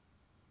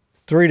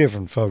 3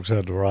 different folks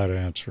had the right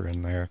answer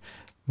in there.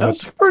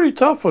 That's a pretty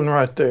tough one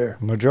right there.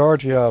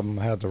 Majority of them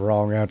had the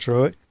wrong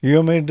answer. You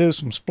want me to do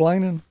some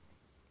explaining?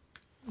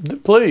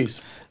 Please.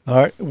 All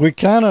right. We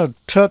kind of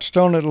touched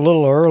on it a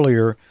little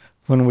earlier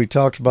when we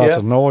talked about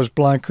the noise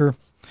blanker.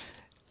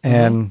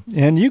 And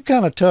you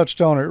kind of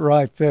touched on it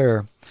right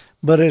there.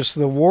 But it's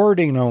the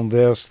wording on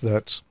this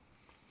that's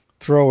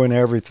throwing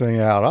everything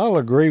out. I'll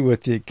agree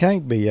with you. It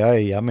can't be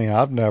A. I mean,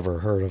 I've never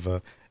heard of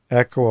a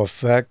echo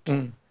effect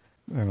in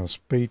a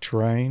speech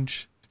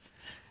range.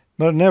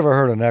 But never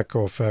heard an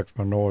echo effect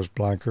from a noise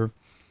blanker.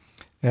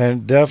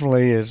 And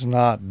definitely it's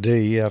not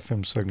D.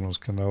 FM signals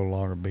can no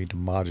longer be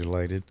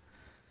demodulated.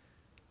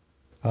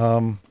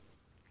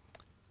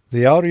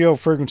 The audio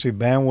frequency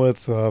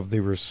bandwidth of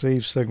the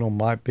received signal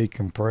might be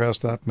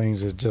compressed. That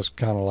means it's just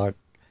kind of like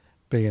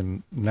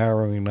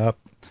narrowing up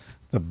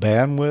the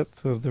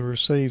bandwidth of the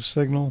received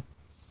signal.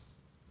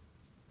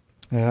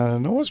 And a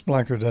noise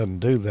blanker doesn't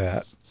do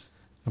that.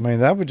 I mean,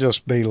 that would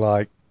just be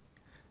like,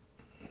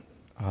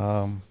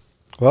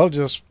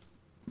 just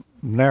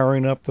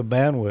narrowing up the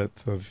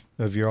bandwidth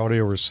of your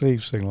audio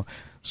received signal.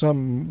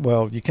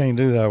 You can't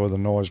do that with a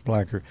noise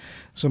blanker.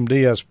 Some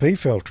DSP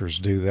filters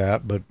do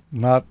that, but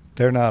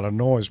they're not a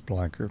noise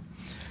blanker.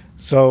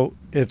 So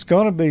it's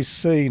going to be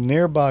C,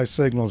 nearby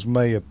signals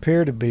may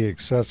appear to be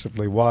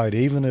excessively wide,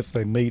 even if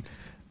they meet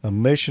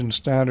emission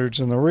standards.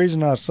 And the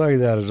reason I say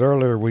that is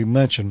earlier we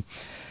mentioned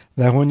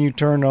that when you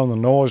turn on the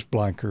noise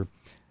blanker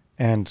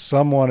and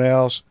someone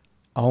else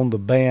on the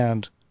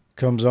band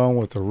comes on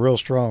with a real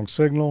strong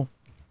signal,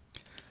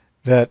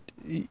 that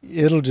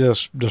it'll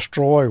just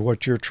destroy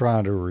what you're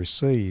trying to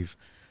receive,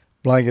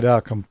 blank it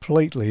out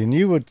completely. And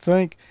you would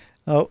think,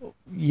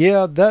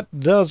 that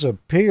does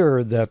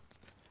appear that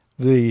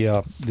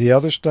the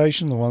other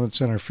station, the one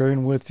that's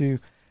interfering with you,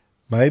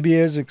 maybe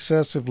is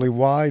excessively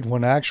wide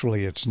when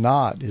actually it's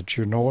not. It's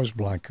your noise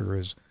blanker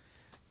is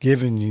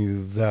giving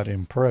you that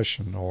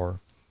impression or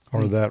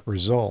that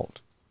result.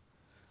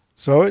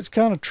 So it's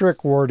kind of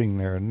trick wording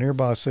there.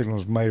 Nearby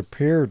signals may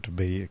appear to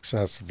be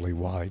excessively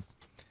wide,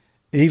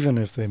 even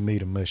if they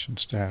meet emission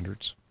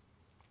standards.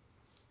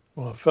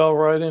 Well, I fell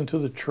right into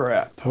the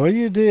trap. Well,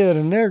 you did,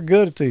 and they're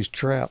good at these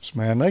traps,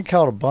 man. They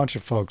caught a bunch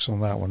of folks on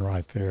that one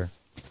right there.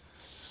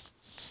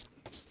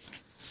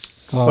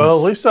 Well,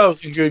 at least I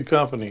was in good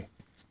company.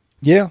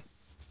 Yeah.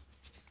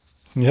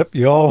 Yep,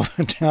 you all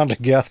went down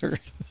together.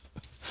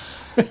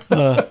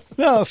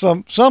 No,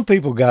 some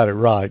people got it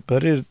right,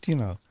 but it's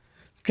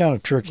kind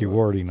of tricky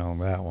wording on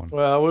that one.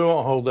 Well, we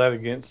won't hold that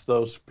against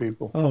those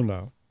people. Oh,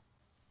 no.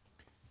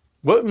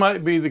 What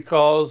might be the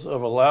cause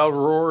of a loud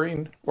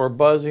roaring or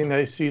buzzing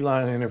AC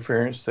line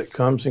interference that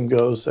comes and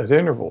goes at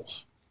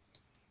intervals?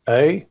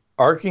 A,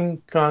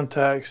 arcing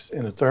contacts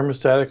in a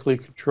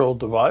thermostatically controlled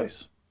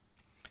device.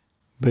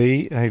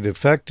 B, a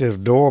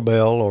defective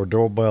doorbell or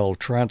doorbell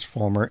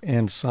transformer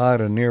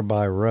inside a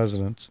nearby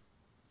residence.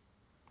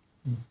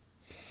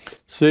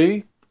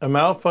 C, a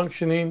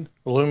malfunctioning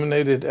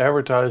illuminated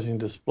advertising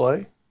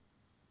display.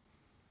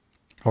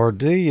 Or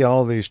D,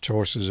 all these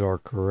choices are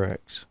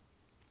correct.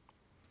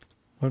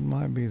 What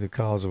might be the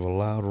cause of a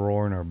loud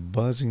roaring or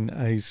buzzing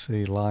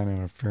AC line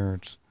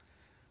interference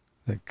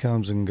that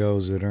comes and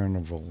goes at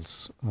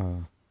intervals?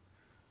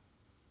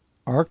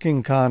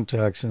 Arcing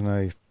contacts in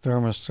a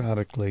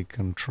thermostatically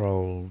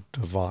controlled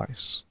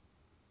device.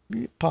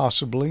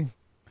 Possibly.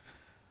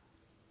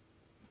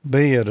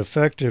 B, a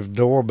defective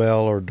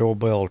doorbell or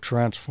doorbell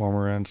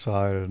transformer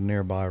inside a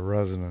nearby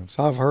residence.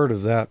 I've heard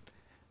of that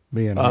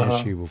being an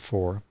issue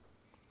before.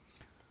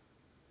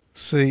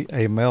 C,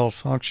 a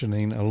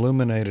malfunctioning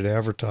illuminated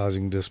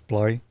advertising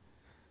display,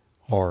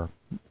 or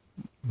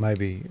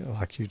maybe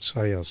like you'd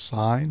say a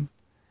sign.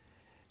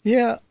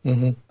 Yeah,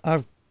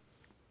 I've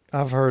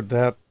heard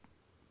that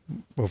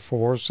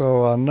before,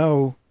 so I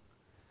know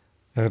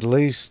at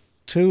least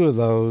two of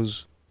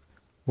those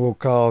will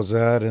cause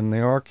that, and the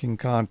arcing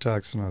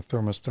contacts in a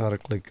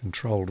thermostatically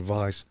controlled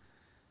device.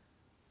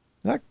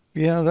 I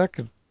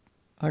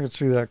could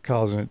see that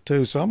causing it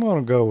too. So I'm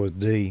going to go with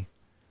D.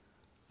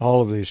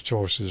 All of these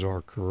choices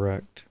are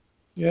correct.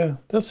 Yeah,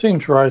 that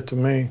seems right to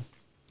me.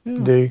 Yeah.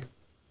 D.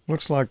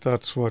 Looks like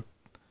that's what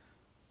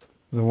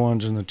the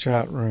ones in the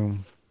chat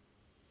room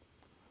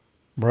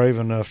brave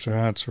enough to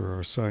answer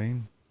are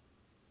saying.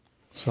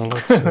 So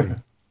let's see.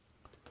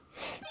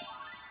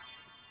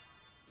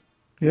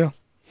 Yeah.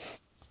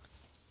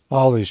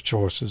 All these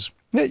choices.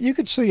 Yeah, you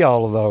could see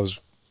all of those.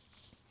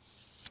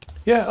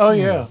 Yeah, oh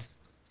yeah.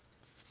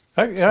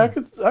 I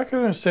could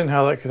understand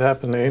how that could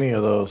happen to any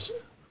of those.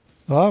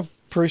 Well, I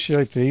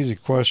appreciate the easy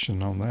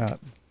question on that.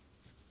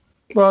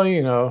 Well,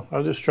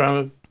 I'm just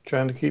trying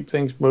to keep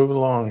things moving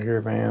along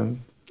here,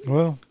 man.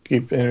 Well,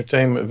 keep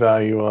entertainment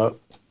value up.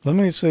 Let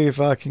me see if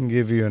I can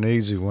give you an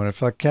easy one.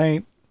 If I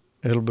can't,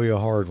 it'll be a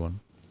hard one.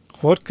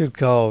 What could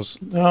cause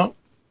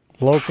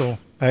local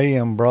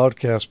AM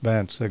broadcast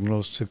band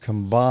signals to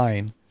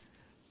combine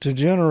to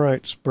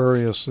generate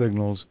spurious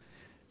signals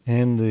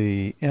in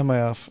the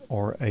MF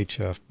or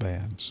HF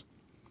bands?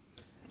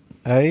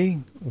 A,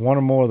 one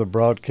or more of the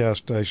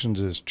broadcast stations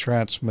is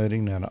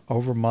transmitting an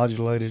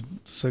overmodulated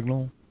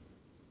signal.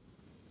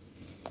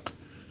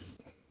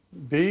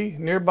 B,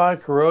 nearby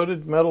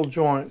corroded metal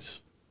joints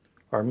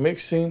are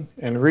mixing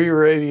and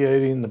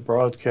re-radiating the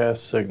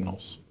broadcast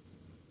signals.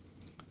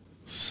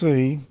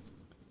 C,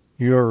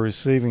 you are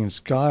receiving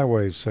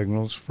skywave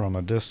signals from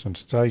a distant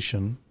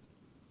station.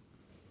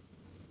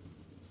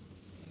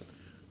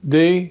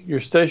 D,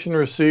 your station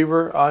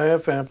receiver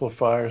IF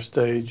amplifier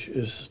stage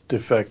is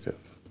defective.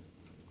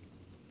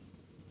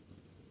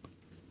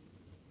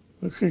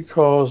 What could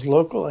cause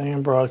local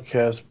AM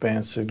broadcast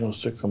band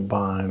signals to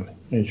combine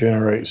and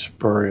generate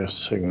spurious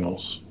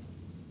signals,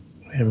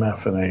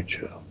 MF and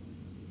HF?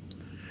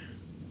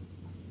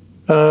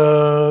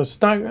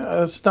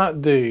 It's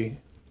not D.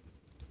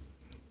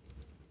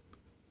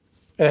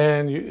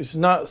 And it's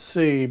not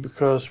C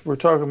because we're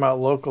talking about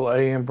local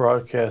AM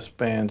broadcast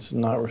bands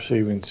not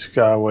receiving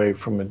skywave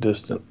from a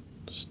distant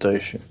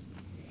station.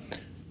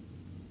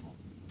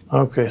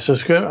 Okay, so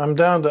I'm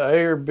down to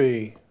A or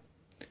B.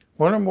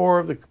 One or more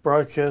of the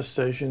broadcast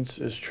stations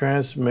is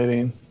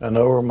transmitting an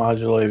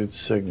overmodulated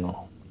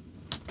signal.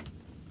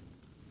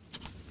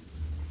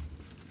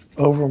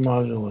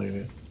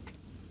 Overmodulated.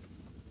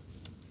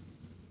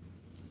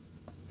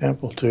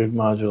 Amplitude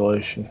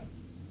modulation.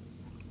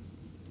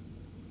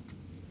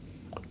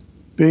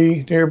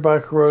 B, nearby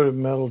corroded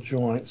metal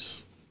joints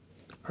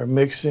are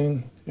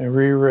mixing and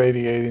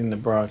re-radiating the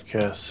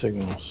broadcast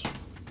signals.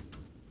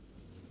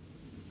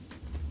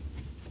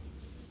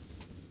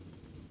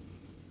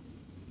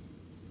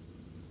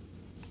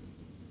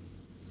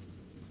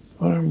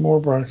 One or more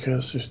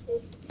broadcasters.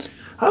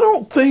 I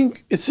don't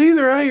think it's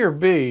either A or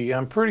B.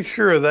 I'm pretty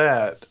sure of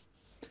that.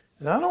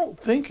 And I don't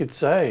think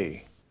it's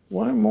A.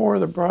 One or more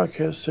of the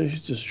broadcast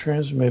stations is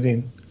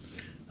transmitting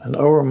an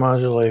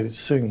overmodulated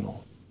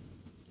signal.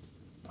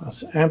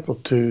 That's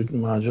amplitude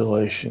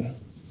modulation.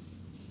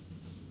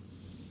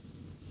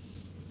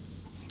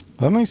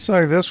 Let me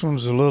say this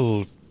one's a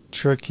little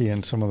tricky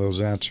in some of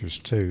those answers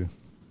too.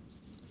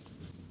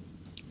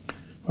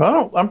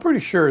 Well, I'm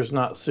pretty sure it's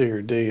not C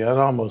or D. I'd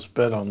almost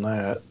bet on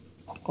that.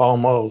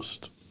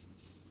 Almost.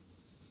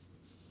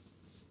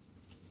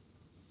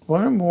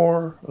 One or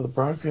more of the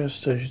broadcast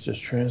stations is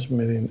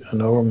transmitting an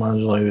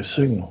overmodulated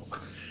signal.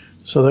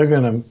 So they're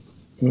going to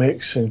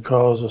mix and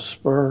cause a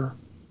spur.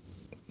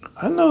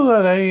 I know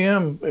that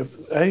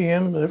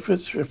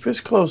if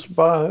it's close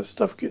by, that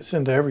stuff gets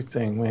into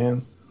everything,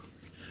 man.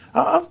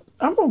 I'm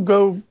gonna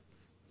go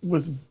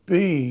with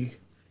B,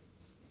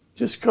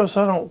 just because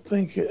I don't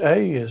think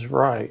A is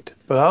right,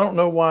 but I don't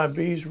know why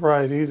B's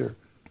right either.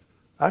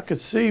 I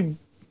could see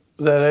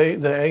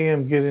that the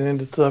AM getting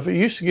into stuff. It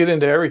used to get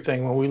into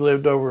everything when we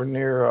lived over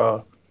near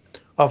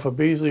off of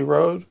Beasley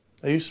Road.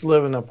 I used to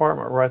live in an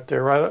apartment right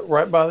there,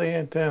 right by the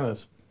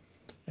antennas,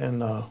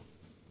 and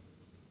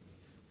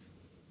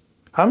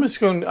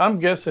I'm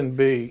guessing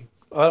B.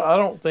 I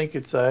don't think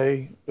it's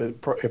A, but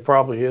it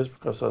probably is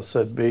because I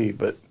said B,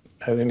 but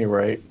at any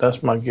rate,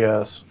 that's my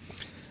guess.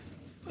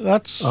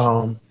 That's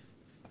what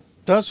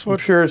I'm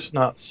sure it's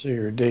not C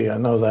or D. I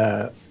know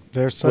that.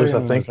 They're saying. At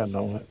least I think I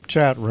know it.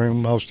 Chat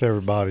room, most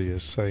everybody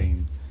is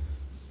saying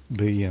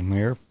B in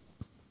there.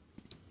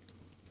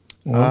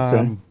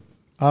 Okay.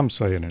 I'm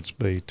saying it's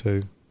B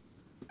too.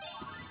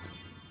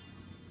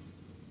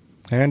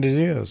 And it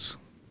is.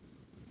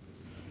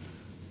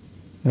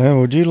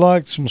 And would you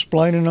like some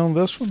explaining on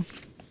this one?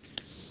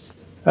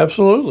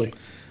 Absolutely.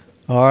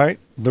 All right.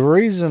 The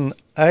reason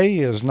A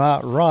is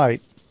not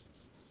right,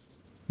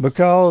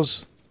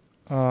 because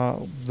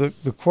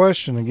the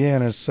question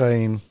again is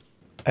saying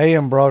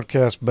AM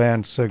broadcast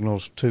band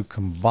signals to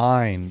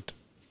combine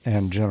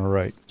and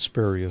generate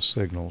spurious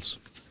signals.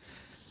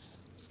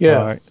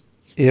 Yeah.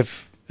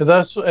 If and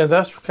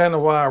that's kind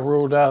of why I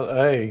ruled out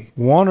A.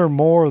 One or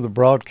more of the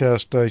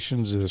broadcast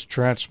stations is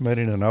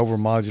transmitting an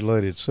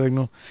overmodulated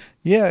signal.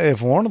 Yeah,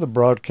 if one of the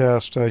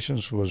broadcast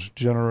stations was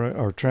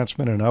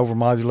transmitting an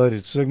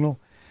overmodulated signal,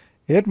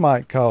 it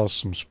might cause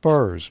some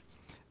spurs.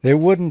 It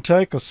wouldn't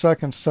take a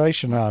second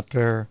station out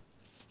there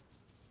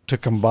to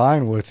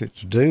combine with it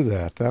to do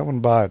that. That one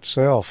by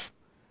itself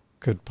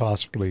could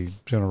possibly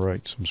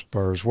generate some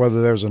spurs.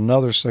 Whether there's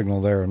another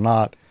signal there or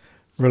not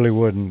really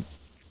wouldn't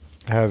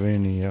have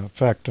any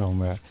effect on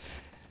that.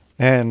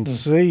 And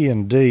C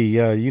and D,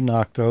 yeah, you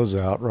knock those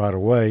out right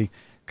away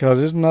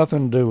because it's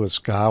nothing to do with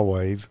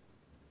skywave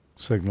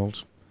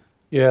signals.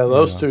 Yeah,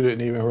 those two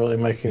didn't even really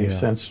make any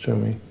sense to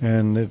me.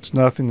 And it's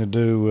nothing to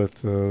do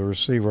with the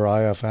receiver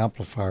IF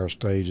amplifier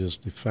stage is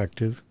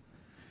defective.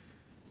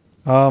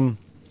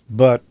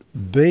 But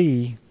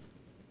B,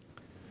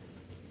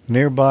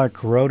 nearby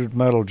corroded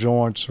metal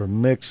joints are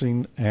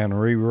mixing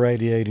and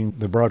re-radiating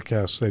the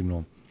broadcast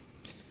signal.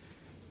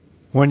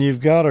 When you've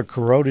got a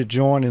corroded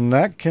joint, and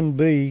that can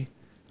be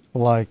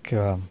like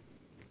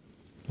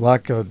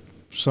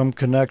some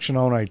connection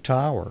on a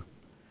tower,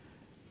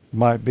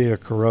 might be a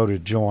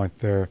corroded joint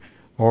there,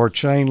 or a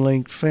chain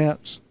link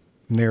fence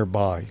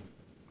nearby.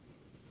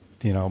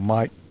 You know,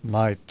 might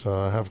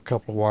have a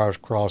couple of wires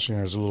crossing.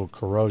 There's a little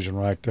corrosion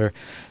right there.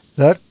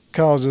 That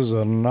causes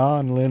a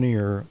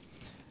nonlinear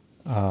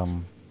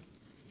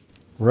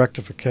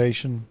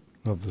rectification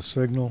of the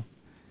signal.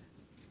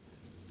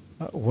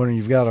 When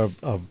you've got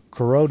a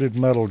corroded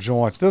metal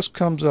joint, this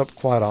comes up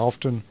quite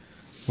often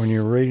when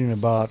you're reading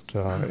about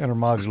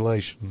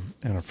intermodulation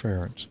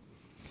interference.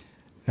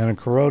 And a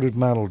corroded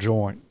metal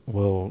joint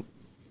will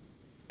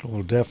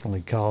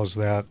definitely cause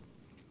that,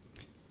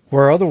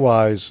 where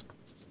otherwise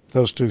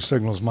those two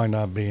signals might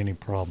not be any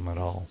problem at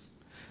all.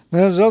 Now,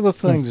 there's other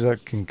things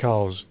that can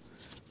cause,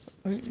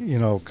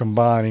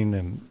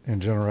 combining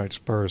and generate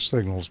spurious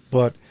signals,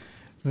 but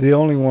the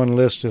only one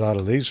listed out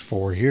of these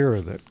four here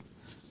that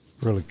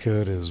really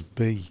could is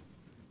B.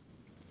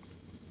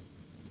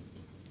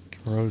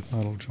 Corroded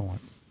metal joint.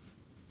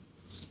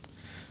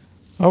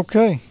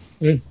 Okay.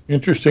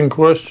 Interesting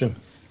question.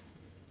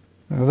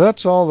 Now,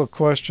 that's all the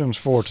questions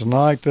for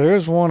tonight. There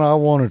is one I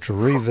wanted to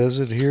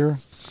revisit here,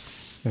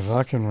 if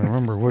I can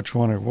remember which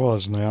one it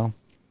was now.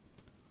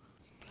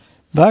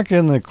 Back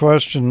in the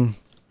question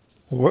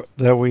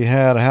that we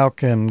had, how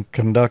can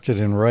conducted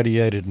and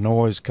radiated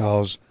noise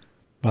caused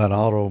by an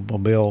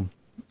automobile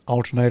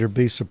alternator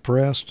be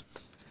suppressed?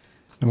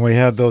 And we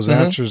had those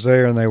answers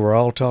there, and they were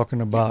all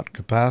talking about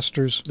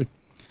capacitors. The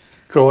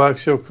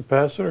coaxial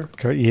capacitor?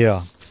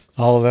 Yeah,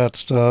 all of that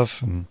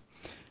stuff. And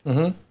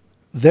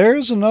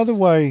there's another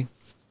way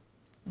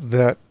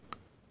that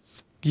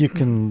you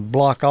can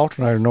block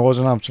alternator noise,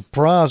 and I'm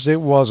surprised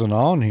it wasn't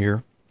on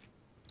here.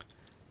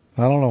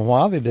 I don't know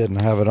why they didn't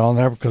have it on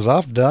there, because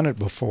I've done it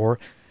before.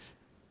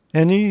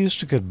 And you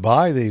could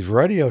buy these.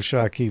 Radio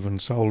Shack even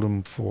sold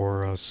them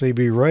for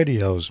CB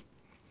radios.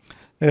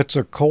 It's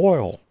a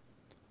coil.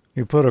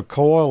 You put a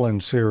coil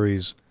in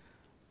series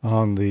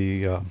on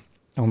the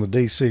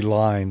DC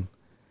line,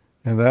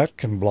 and that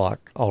can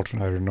block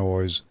alternator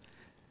noise.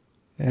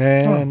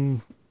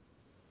 And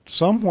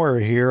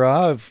somewhere here,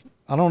 I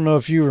don't know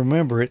if you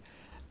remember it,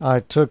 I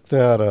took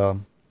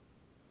that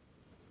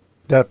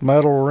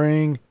metal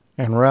ring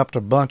and wrapped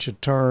a bunch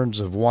of turns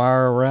of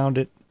wire around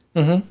it,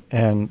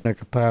 and a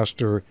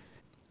capacitor,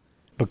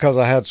 because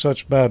I had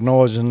such bad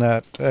noise in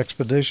that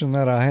expedition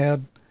that I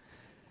had,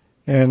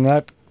 and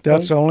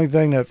that's the only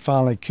thing that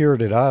finally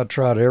cured it. I had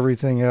tried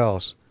everything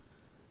else,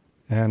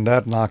 and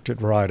that knocked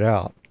it right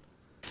out.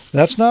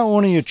 That's not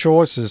one of your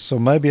choices, so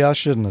maybe I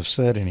shouldn't have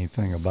said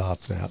anything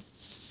about that.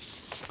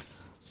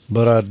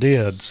 But I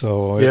did,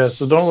 so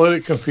so don't let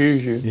it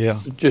confuse you. Yeah.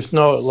 Just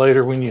know it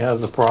later when you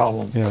have the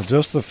problem. Yeah,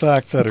 just the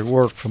fact that it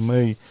worked for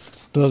me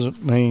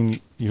doesn't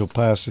mean you'll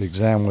pass the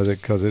exam with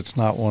it, because it's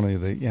not one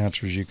of the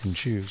answers you can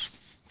choose.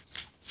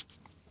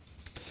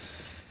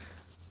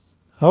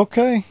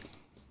 Okay.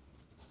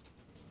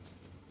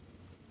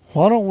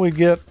 Why don't we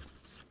get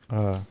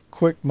a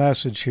quick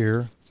message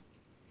here,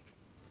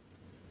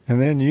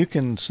 and then you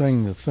can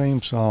sing the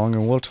theme song,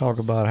 and we'll talk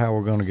about how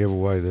we're going to give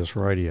away this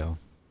radio.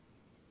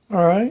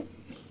 All right.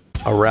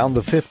 Around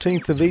the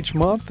 15th of each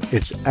month,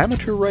 it's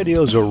Amateur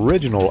Radio's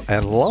original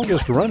and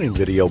longest-running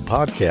video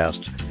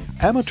podcast,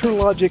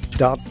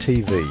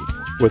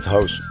 AmateurLogic.TV, with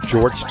hosts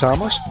George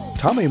Thomas,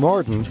 Tommy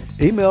Martin,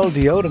 Emil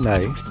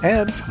Diodene,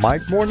 and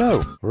Mike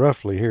Morneau.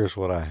 Roughly, here's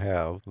what I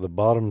have. The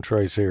bottom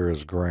trace here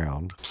is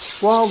ground.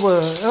 While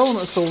the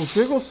elements will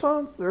jiggle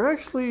some, they're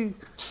actually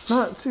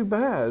not too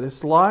bad.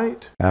 It's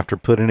light. After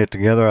putting it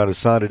together, I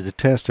decided to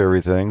test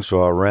everything,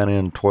 so I ran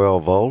in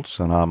 12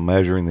 volts, and I'm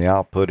measuring the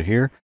output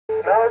here. No,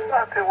 it's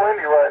not too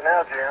windy right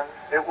now, Jim.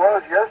 It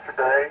was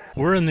yesterday.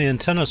 We're in the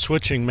antenna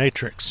switching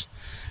matrix.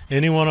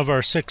 Any one of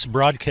our 6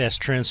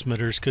 broadcast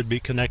transmitters could be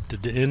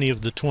connected to any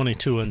of the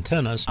 22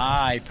 antennas.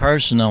 I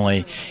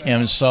personally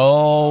am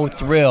so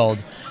thrilled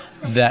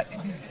that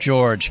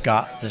George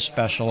got the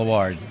special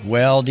award.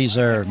 Well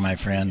deserved, my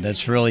friend.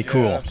 That's really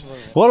cool. Yeah,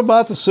 What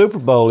about the Super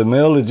Bowl,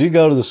 Emil? Did you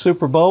go to the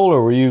Super Bowl,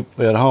 or were you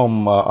at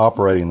home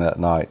operating that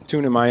night?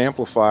 Tuning my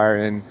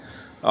amplifier, and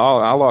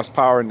I lost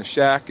power in the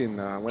shack, and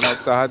went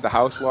outside. The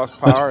house lost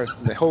power.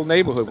 And the whole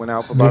neighborhood went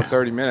out for about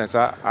 30 minutes.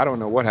 I don't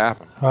know what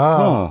happened.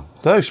 Wow.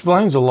 That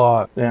explains a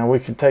lot. Now we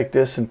can take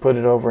this and put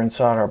it over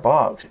inside our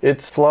box.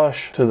 It's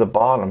flush to the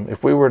bottom.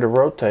 If we were to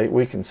rotate,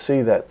 we can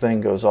see that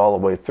thing goes all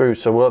the way through.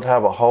 So we'll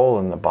have a hole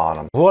in the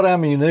bottom. What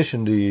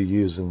ammunition do you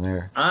use in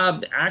there?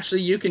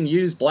 Actually, you can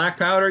use black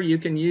powder. You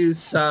can use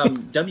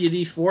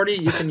WD-40.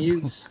 You can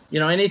use,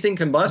 anything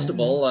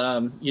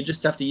combustible. You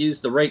just have to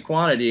use the right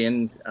quantity,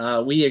 and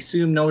we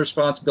assume no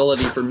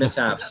responsibility for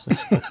mishaps.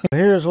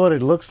 Here's what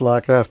it looks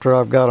like after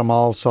I've got them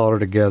all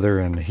soldered together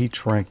and heat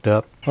shrinked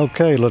up.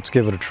 Okay, let's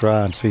give it a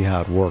try and see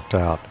how it worked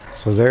out.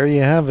 So there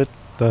you have it,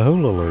 the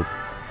hula loop.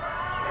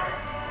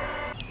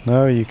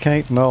 No, you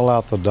can't null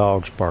out the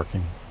dogs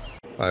barking.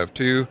 I have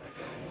 2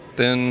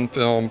 thin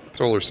film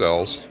solar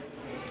cells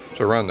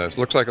to run this.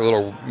 Looks like a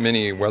little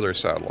mini weather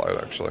satellite,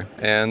 actually.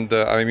 And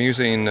I'm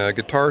using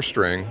guitar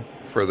string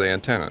for the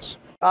antennas.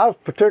 I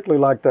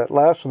particularly like that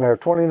last one there,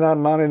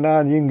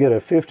 $29.99. You can get a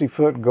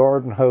 50-foot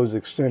garden hose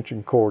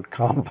extension cord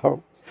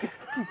combo.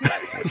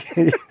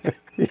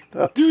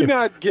 Do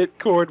not get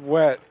cord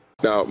wet.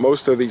 Now,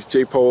 most of these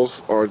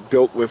J-poles are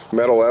built with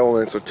metal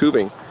elements or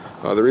tubing.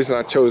 The reason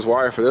I chose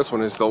wire for this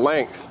one is the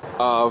length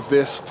of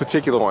this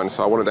particular one.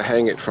 So I wanted to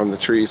hang it from the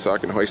tree so I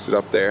can hoist it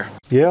up there.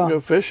 Yeah. Go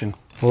fishing.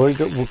 Well, we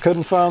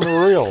couldn't find the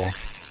reel.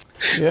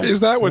 Yeah. Is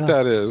that what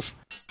that is?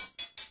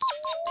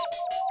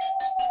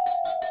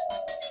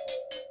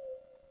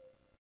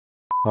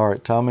 All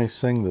right, Tommy,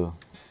 sing the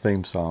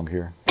theme song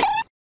here.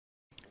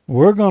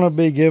 We're going to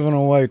be giving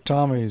away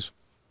Tommy's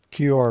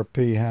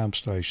QRP ham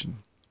station.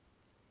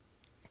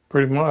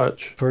 Pretty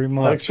much. Pretty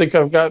much. I think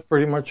I've got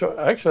pretty much.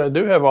 Actually, I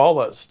do have all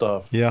that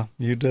stuff. Yeah,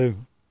 you do.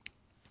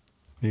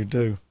 You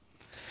do.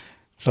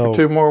 So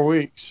For 2 more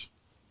weeks.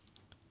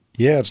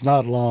 Yeah, it's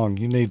not long.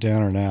 You need to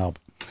enter now.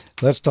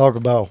 Let's talk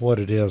about what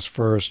it is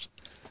first.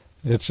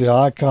 It's the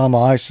ICOM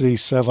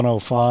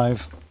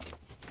IC705.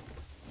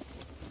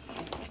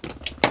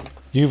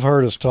 You've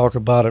heard us talk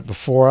about it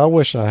before. I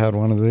wish I had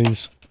one of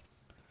these.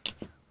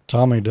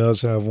 Tommy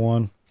does have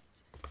one.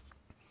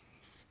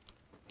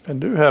 I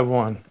do have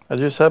one. I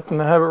just happen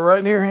to have it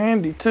right here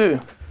handy too.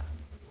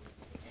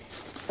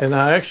 And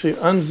I actually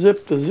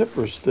unzipped the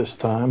zippers this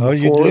time Oh,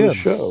 you before the did?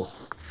 show.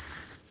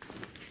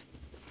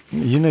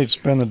 You need to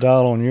spin the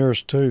dial on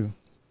yours too.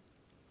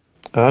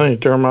 I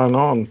need to turn mine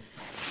on.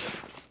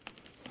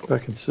 If I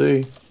can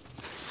see.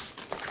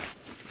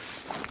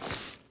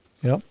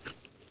 Yep.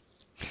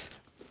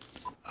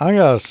 I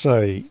gotta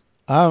say,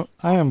 I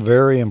am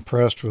very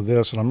impressed with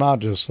this, and I'm not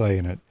just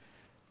saying it.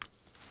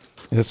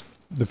 It's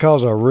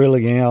because I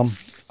really am.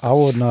 I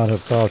would not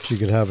have thought you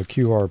could have a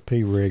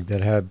QRP rig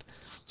that had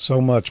so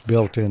much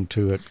built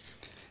into it.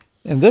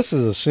 And this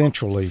is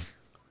essentially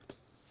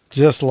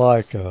just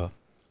like a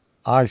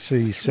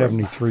IC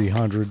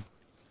 7300,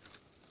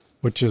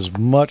 which is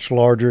much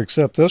larger,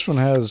 except this one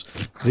has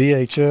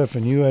VHF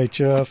and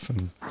UHF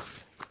and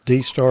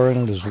D-Star in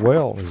it as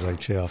well as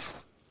HF.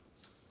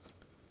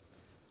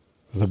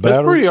 The battery,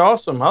 That's pretty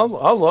awesome. I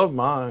love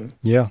mine.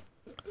 yeah.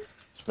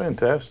 It's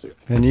fantastic.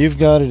 And you've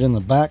got it in the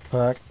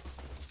backpack,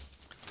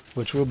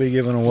 which we'll be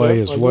giving away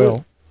Yep, as I do.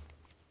 well.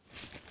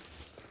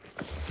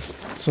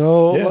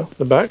 So, Yeah,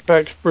 the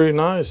backpack's pretty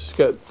nice. It's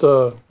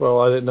got, well,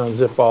 I didn't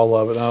unzip all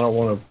of it. I don't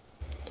want to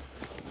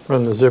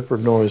run the zipper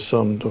noise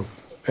some to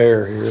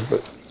air here,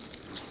 but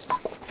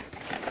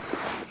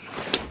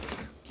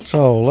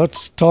so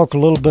let's talk a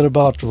little bit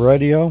about the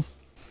radio.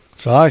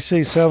 So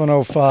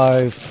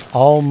IC705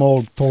 all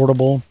mode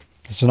portable.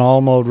 It's an all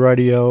mode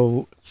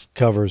radio.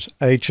 Covers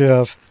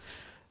HF,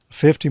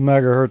 50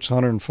 megahertz,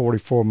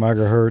 144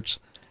 megahertz,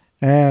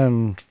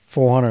 and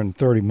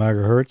 430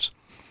 megahertz.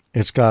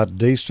 It's got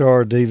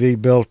D-Star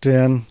DV built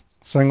in,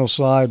 single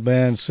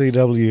sideband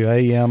CW,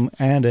 AM,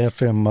 and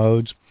FM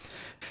modes.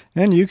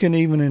 And you can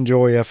even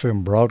enjoy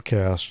FM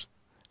broadcast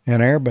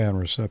and airband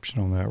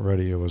reception on that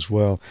radio as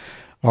well.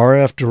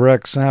 RF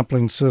direct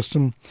sampling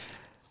system.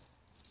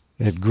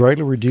 It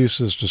greatly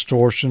reduces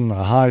distortion.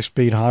 A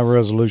high-speed,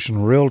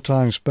 high-resolution,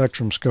 real-time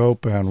spectrum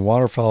scope and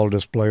waterfall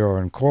display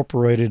are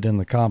incorporated in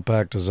the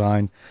compact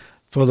design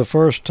for the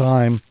first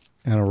time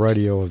in a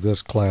radio of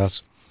this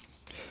class.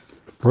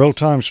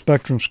 Real-time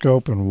spectrum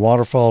scope and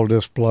waterfall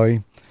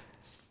display,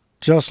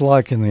 just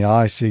like in the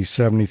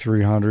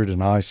IC7300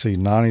 and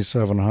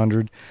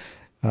IC9700.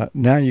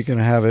 Now you can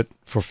have it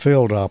for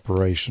field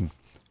operation.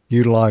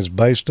 Utilize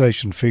base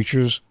station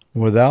features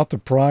without the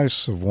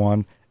price of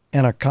one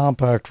in a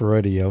compact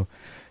radio.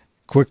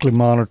 Quickly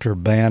monitor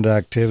band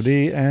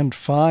activity and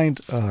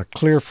find a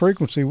clear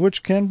frequency,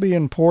 which can be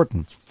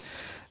important.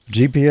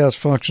 GPS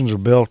functions are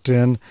built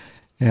in,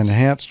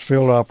 enhanced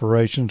field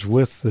operations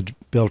with the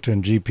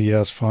built-in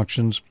GPS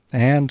functions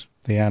and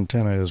the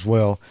antenna as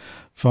well.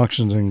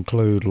 Functions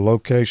include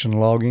location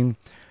logging,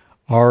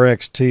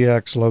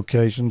 RxTX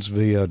locations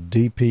via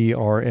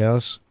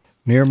DPRS,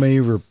 near-me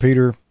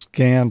repeater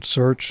scan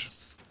search,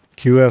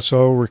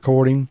 QSO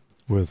recording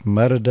with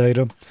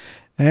metadata,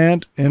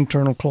 and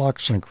internal clock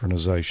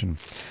synchronization.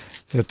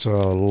 It's a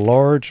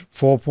large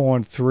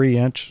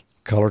 4.3-inch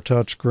color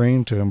touch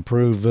screen to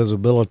improve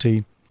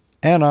visibility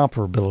and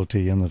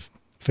operability in the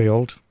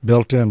field.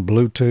 Built-in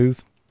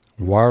Bluetooth,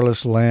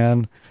 wireless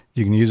LAN.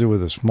 You can use it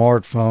with a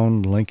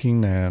smartphone,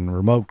 linking, and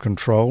remote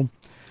control.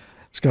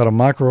 It's got a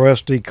micro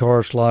SD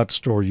card slot to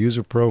store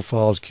user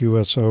profiles,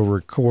 QSO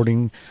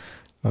recording,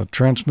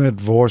 transmit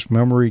voice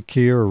memory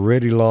key or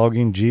ready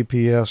logging,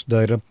 GPS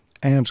data,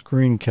 and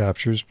screen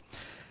captures.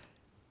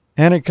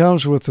 And it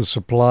comes with the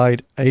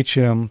supplied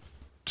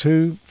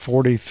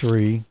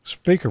HM243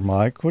 speaker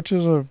mic, which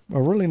is a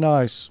really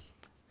nice,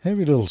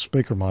 heavy little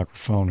speaker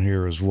microphone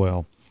here as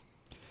well.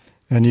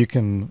 And you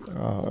can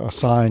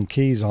assign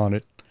keys on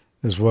it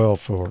as well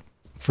for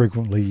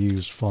frequently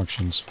used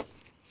functions.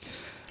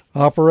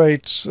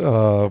 Operates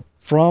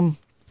from,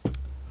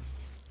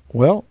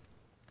 well,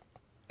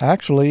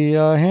 actually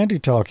a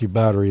handy-talkie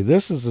battery.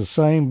 This is the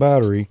same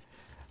battery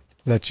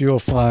that you'll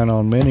find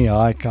on many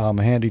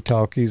ICOM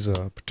handy-talkies,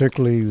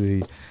 particularly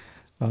the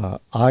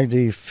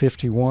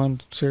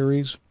ID51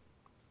 series.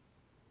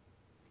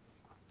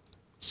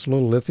 It's a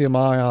little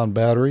lithium-ion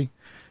battery.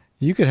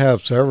 You could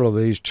have several of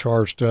these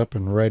charged up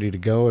and ready to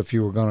go if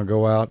you were going to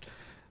go out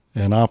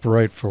and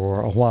operate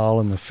for a while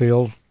in the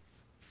field.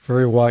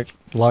 Very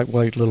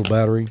lightweight little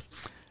battery.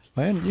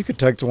 And you could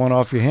take the one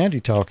off your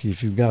handy-talkie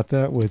if you've got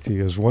that with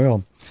you as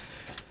well.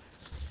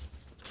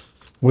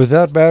 With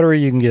that battery,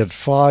 you can get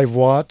 5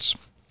 watts,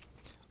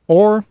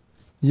 or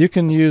you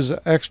can use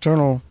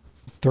external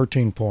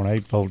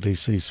 13.8 volt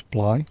DC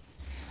supply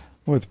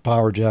with a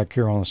power jack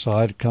here on the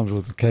side. It comes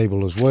with a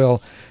cable as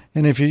well.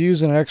 And if you're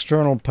using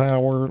external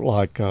power,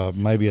 like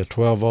maybe a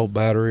 12 volt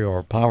battery or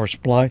a power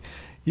supply,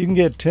 you can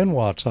get 10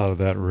 watts out of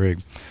that rig.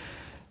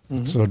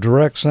 It's a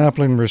direct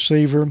sampling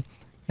receiver,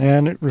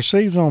 and it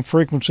receives on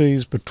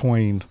frequencies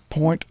between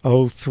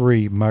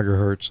 0.03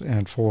 megahertz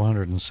and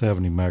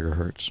 470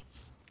 megahertz.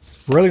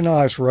 Really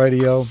nice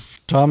radio.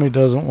 Tommy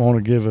doesn't want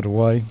to give it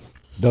away.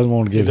 Doesn't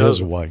want to give his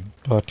away.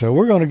 But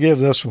we're going to give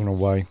this one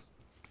away.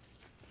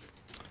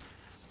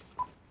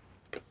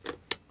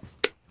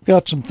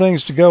 Got some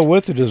things to go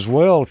with it as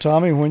well,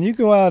 Tommy. When you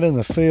go out in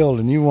the field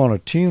and you want to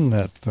tune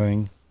that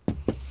thing,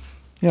 you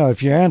know,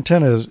 if your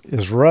antenna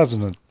is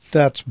resonant,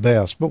 that's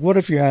best. But what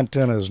if your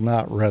antenna is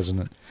not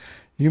resonant?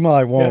 You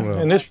might want to.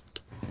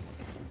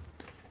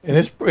 And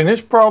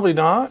it's probably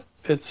not.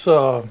 It's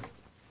well,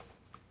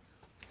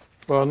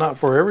 not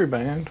for every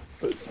band,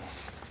 but.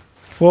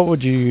 What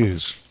would you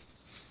use?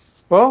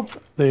 Well,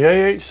 the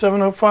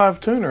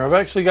AH705 tuner. I've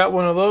actually got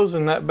one of those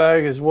in that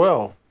bag as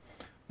well.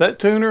 That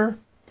tuner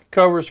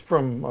covers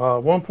from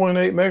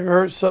 1.8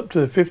 megahertz up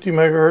to 50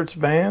 megahertz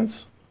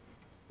bands.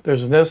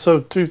 There's an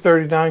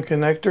SO239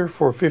 connector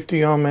for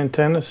 50 ohm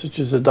antenna, such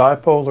as a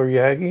dipole or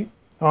Yagi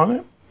on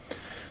it.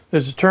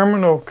 There's a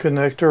terminal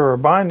connector or a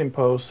binding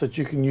post that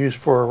you can use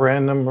for a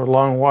random or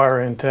long wire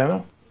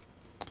antenna.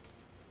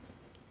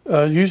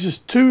 Uses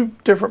 2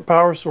 different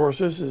power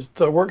sources.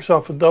 It works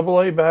off of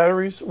AA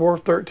batteries or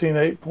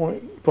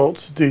 13.8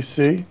 volts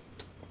DC.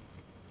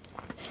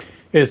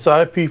 It's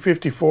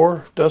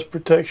IP54 dust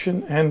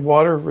protection and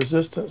water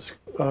resistance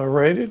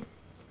rated.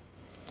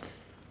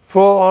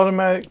 Full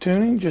automatic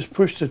tuning. Just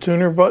push the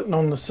tuner button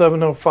on the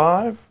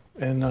 705,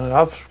 and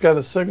I've got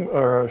a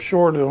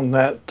short on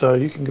that.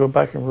 You can go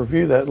back and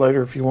review that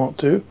later if you want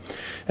to.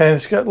 And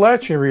it's got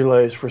latching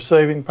relays for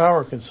saving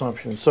power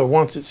consumption. So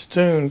once it's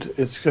tuned,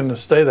 it's going to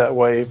stay that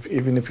way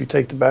even if you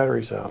take the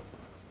batteries out.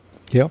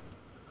 Yep.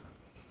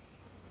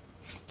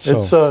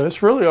 So,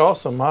 it's really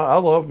awesome. I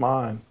love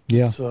mine.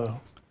 Yeah.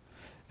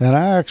 And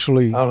I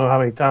don't know how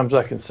many times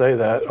I can say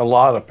that. A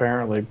lot,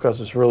 apparently, because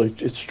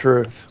it's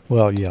true.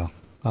 Well, yeah.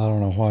 I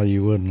don't know why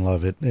you wouldn't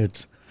love it.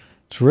 It's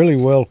really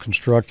well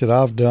constructed.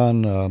 I've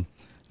done an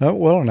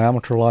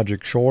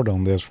AmateurLogic short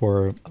on this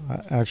where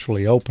I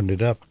actually opened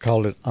it up,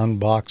 called it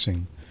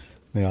unboxing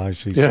the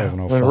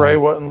IC705. When Ray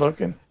wasn't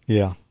looking.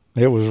 Yeah,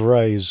 it was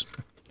Ray's.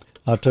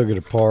 I took it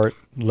apart,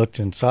 looked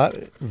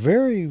inside.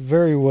 Very,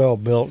 very well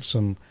built.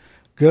 Some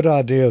good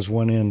ideas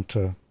went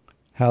into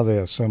how they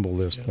assemble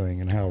this thing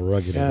and how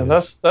rugged it is.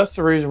 Yeah, that's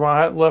the reason why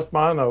I hadn't left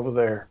mine over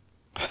there.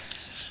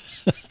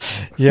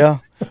 Yeah,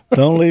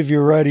 don't leave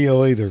your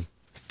radio either.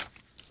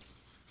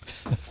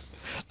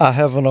 I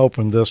haven't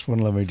opened this one.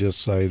 Let me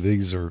just say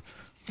these are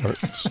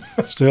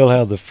still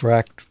have the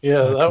Yeah,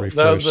 that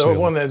was the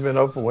one that had been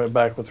open went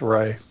back with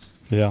Ray.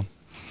 Yeah.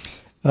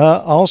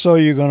 Also,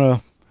 you're going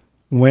to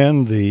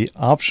win the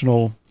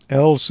optional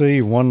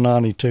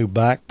LC192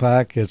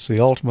 backpack. It's the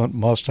ultimate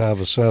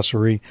must-have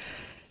accessory.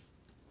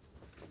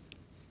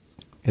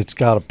 It's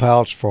got a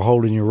pouch for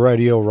holding your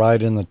radio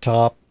right in the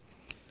top.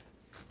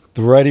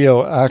 The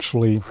radio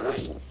actually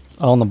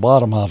on the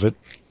bottom of it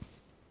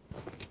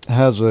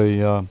has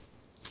a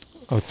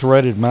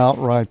threaded mount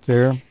right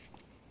there.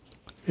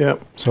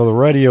 Yep. So the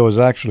radio is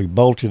actually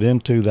bolted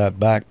into that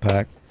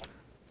backpack.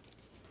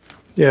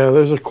 Yeah,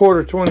 there's a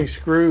 1/4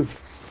 screw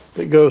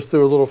that goes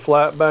through a little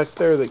flap back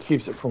there that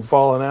keeps it from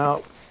falling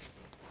out.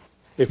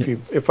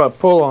 If I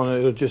pull on it,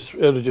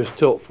 it'll just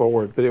tilt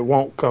forward, but it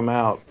won't come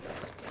out.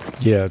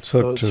 Yeah, it's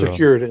hooked So to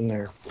secured in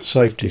there. a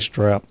safety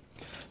strap.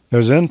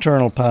 There's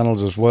internal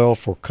panels as well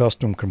for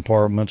custom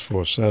compartments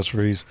for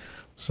accessories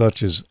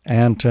such as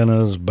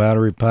antennas,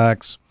 battery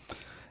packs,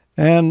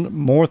 and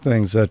more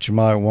things that you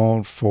might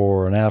want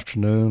for an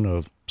afternoon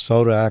of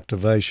soda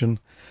activation.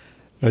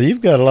 Now,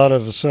 you've got a lot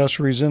of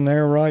accessories in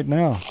there right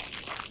now.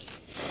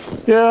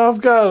 Yeah,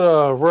 I've got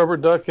a rubber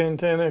duck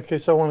antenna in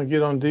case I want to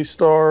get on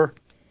D-Star.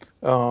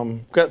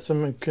 Got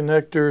some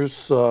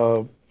connectors,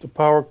 the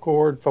power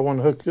cord if I want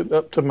to hook it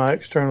up to my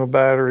external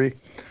battery.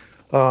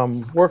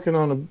 Working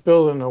on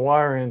building a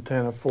wire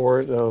antenna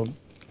for it.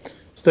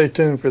 Stay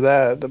tuned for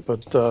that.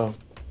 But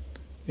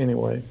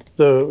anyway,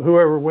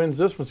 whoever wins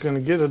this one's going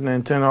to get an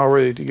antenna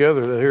already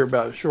together. They'll hear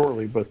about it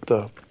shortly. But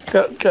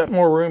got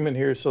more room in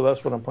here, so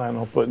that's what I'm planning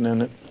on putting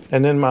in it.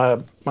 And then my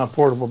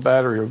portable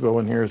battery will go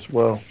in here as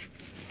well.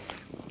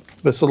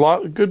 But it's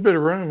a good bit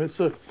of room.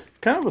 It's a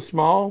kind of a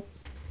small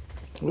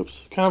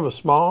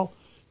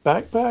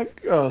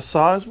backpack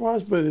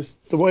size-wise, but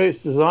the way it's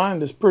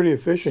designed is pretty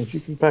efficient.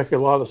 You can pack a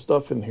lot of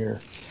stuff in here.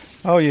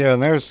 Oh yeah,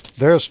 and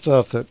there's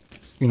stuff that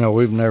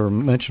we've never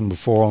mentioned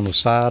before on the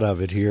side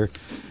of it here.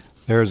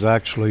 There's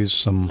actually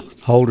some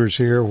holders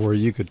here where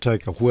you could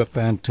take a whip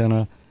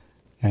antenna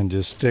and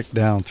just stick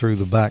down through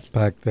the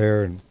backpack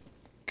there and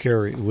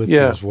carry it with you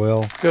as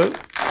well.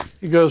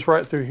 It goes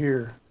right through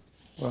here.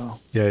 Wow.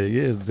 Yeah,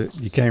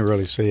 you can't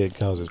really see it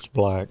because it's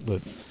black,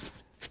 but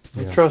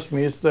yeah, trust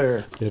me, it's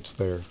there. It's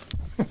there.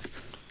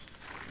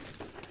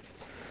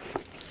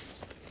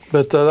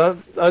 But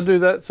I do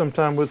that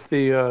sometime with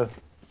the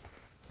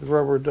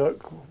rubber duck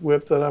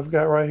whip that I've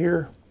got right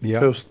here.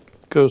 Yeah.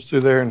 Goes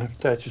through there and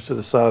attaches to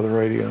the side of the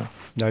radio.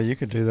 Now you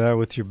could do that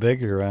with your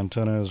bigger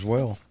antenna as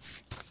well.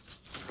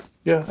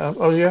 Yeah.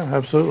 Oh yeah,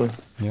 absolutely.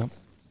 Yep.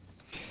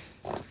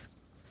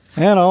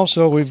 And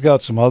also we've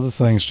got some other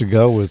things to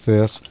go with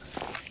this.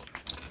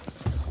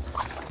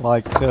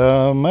 Like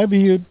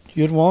maybe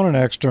you'd want an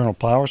external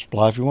power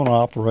supply. If you want to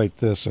operate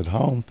this at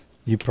home,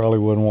 you probably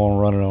wouldn't want to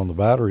run it on the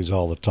batteries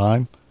all the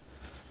time.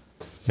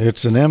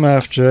 It's an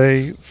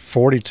MFJ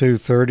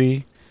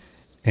 4230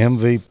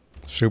 MV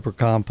super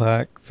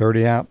compact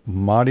 30 amp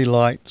Mighty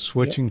Light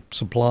switching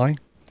supply.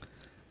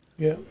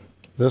 Yep.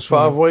 This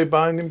 5-way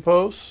binding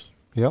posts.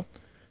 Yep.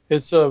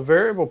 It's a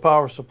variable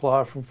power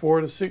supply from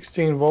 4 to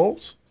 16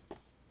 volts.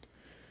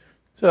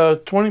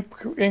 It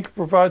can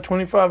provide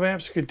 25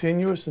 amps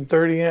continuous and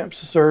 30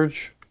 amps of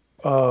surge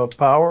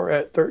power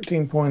at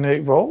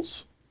 13.8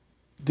 volts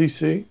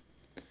DC.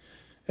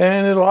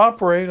 And it'll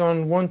operate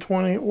on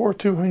 120 or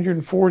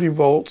 240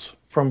 volts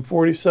from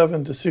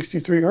 47 to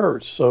 63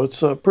 hertz. So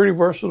it's a pretty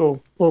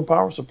versatile little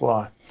power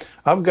supply.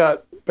 I've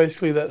got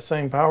basically that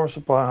same power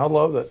supply. I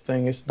love that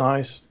thing. It's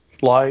nice,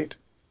 light.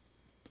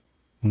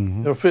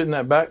 Mm-hmm. It'll fit in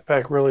that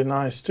backpack really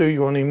nice too.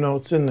 You won't even know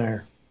it's in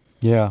there.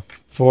 Yeah,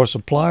 for a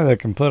supply that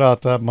can put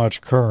out that much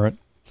current,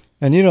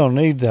 and you don't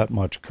need that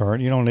much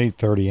current. You don't need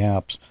 30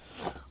 amps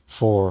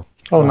for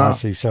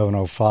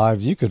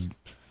IC705. You could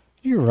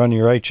run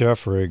your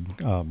HF rig,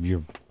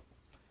 your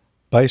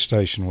base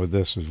station with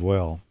this as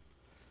well.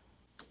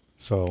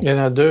 So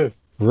yeah, I do.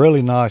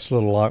 Really nice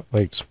little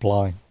lightweight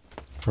supply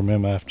from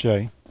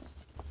MFJ.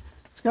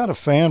 It's got a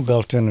fan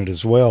built in it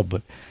as well,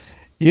 but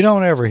you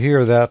don't ever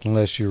hear that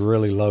unless you're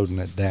really loading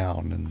it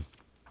down,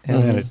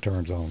 and then it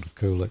turns on to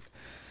cool it.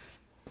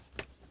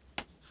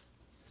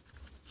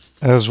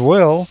 As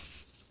well,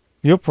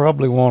 you'll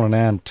probably want an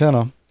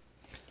antenna.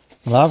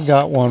 And I've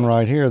got one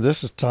right here.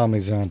 This is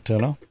Tommy's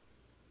antenna.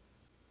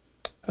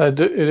 It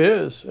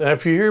is.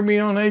 If you hear me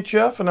on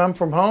HF and I'm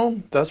from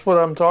home, that's what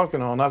I'm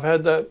talking on. I've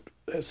had that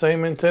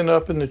same antenna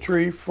up in the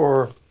tree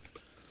for,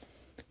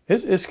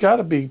 it's got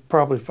to be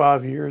probably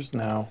 5 years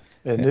now.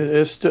 And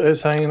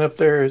it's hanging up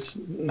there. It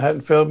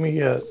hadn't failed me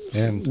yet.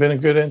 It's been a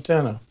good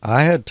antenna.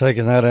 I had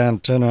taken that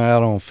antenna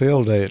out on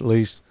field day at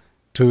least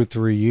 2 or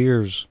 3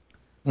 years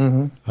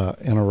in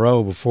a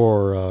row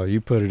before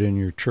you put it in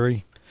your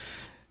tree.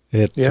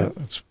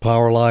 It's a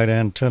power light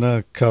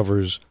antenna,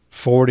 covers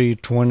 40,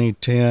 20,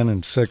 10,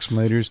 and 6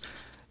 meters.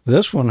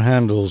 This one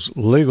handles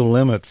legal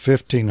limit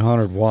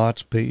 1500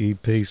 watts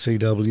PEP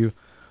CW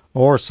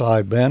or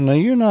sideband. Now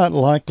you're not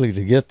likely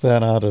to get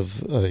that out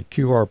of a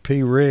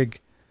QRP rig,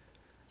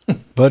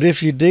 but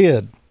if you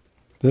did,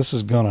 this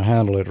is going to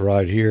handle it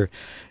right here.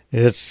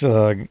 It's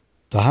the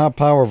high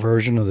power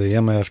version of the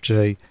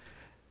MFJ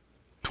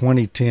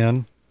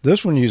 2010.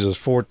 This one uses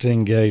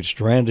 14 gauge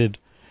stranded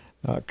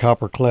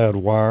copper clad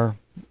wire.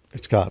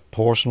 It's got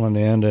porcelain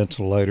end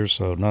insulator,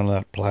 so none of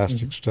that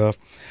plastic stuff.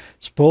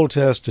 It's pull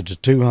tested to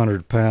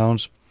 200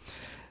 pounds.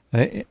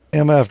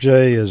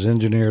 MFJ has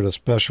engineered a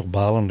special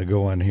ballon to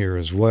go in here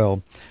as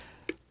well.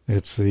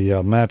 It's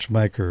the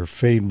Matchmaker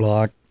feed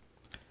block.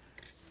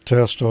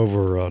 test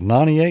over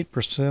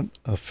 98%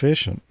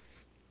 efficient.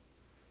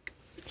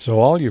 So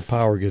all your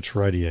power gets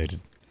radiated.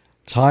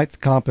 It's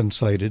height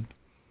compensated,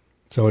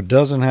 so it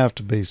doesn't have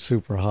to be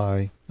super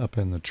high up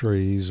in the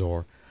trees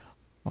or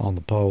on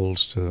the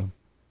poles to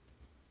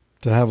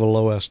have a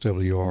low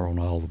SWR on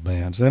all the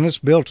bands. And it's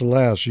built to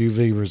last,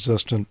 UV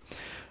resistant,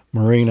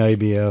 marine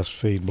ABS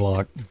feed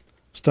block,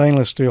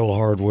 stainless steel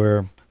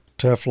hardware,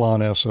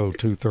 Teflon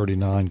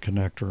SO239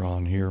 connector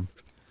on here.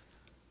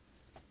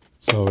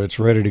 So it's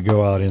ready to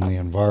go out in the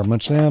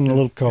environments, and a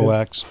little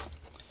coax.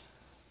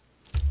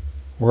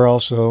 We're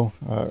also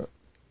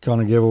going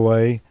to give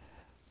away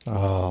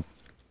a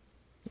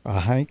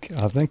Hank,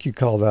 I think you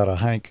call that a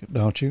Hank,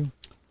 don't you?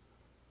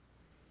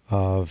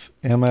 Of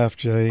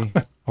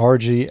MFJ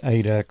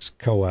RG8X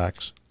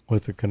coax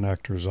with the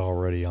connectors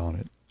already on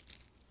it.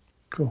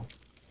 Cool.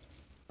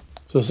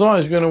 So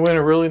somebody's going to win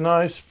a really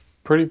nice,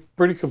 pretty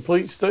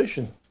complete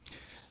station.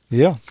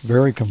 Yeah,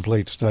 very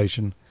complete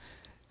station.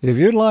 If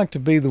you'd like to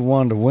be the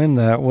one to win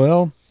that,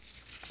 well,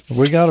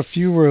 we got a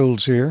few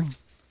rules here,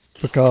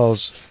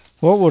 because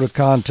what would a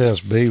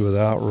contest be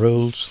without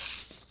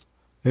rules?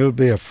 It would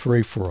be a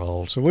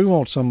free-for-all. So we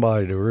want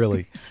somebody to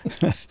really,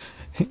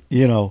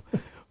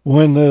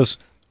 win this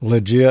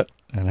legit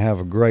and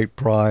have a great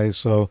prize.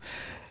 So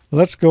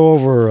let's go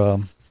over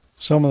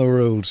some of the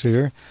rules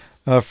here.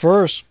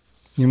 First,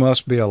 you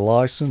must be a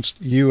licensed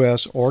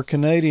U.S. or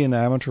Canadian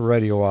amateur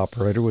radio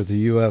operator with a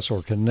U.S.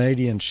 or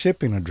Canadian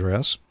shipping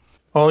address.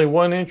 Only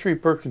one entry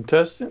per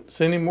contestant.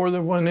 Sending more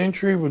than one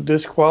entry would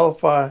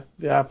disqualify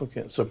the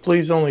applicant. So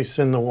please only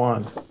send the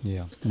one.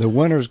 Yeah. The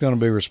winner is going to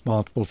be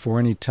responsible for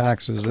any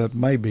taxes that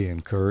may be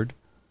incurred.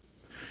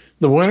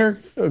 The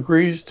winner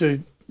agrees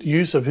to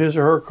use of his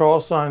or her call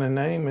sign and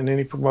name and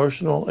any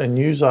promotional and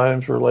news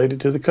items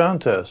related to the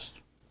contest.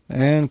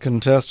 And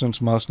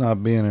contestants must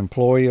not be an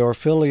employee or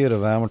affiliate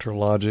of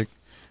AmateurLogic,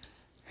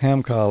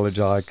 Ham College,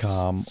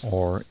 ICOM,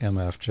 or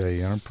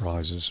MFJ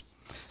Enterprises.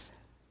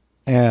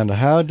 And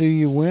how do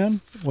you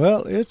win?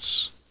 Well,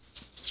 it's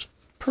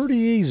pretty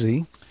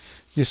easy.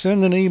 You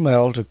send an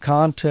email to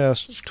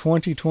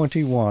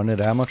contest2021 at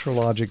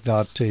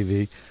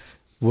AmateurLogic.TV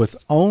with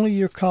only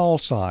your call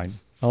sign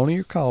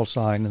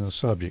in the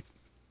subject.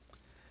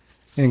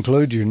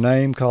 Include your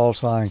name, call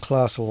sign,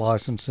 class of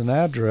license, and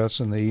address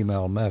in the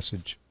email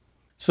message.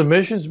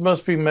 Submissions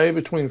must be made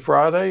between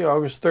Friday,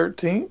 August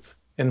 13th,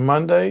 and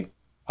Monday,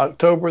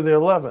 October the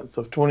 11th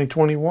of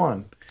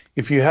 2021.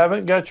 If you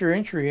haven't got your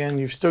entry in,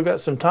 you've still got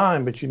some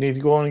time, but you need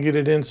to go on and get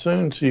it in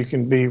soon so you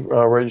can be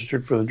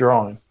registered for the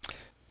drawing.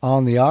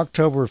 On the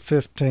October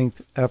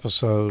 15th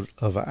episode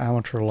of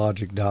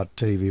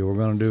AmateurLogic.TV, we're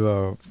going to do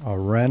a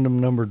random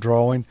number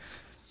drawing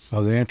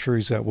of the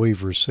entries that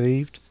we've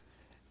received,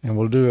 and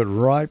we'll do it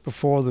right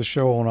before the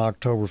show on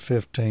October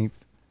 15th.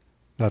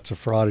 That's a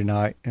Friday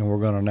night, and we're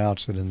going to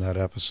announce it in that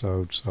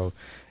episode. So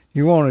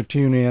you want to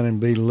tune in and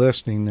be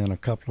listening in a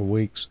couple of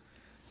weeks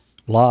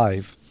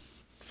live.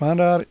 Find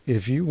out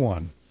if you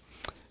won.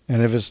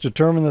 And if it's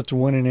determined that the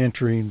winning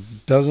entry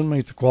doesn't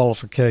meet the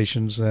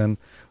qualifications, then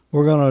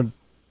we're going to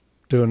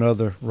do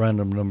another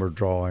random number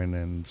drawing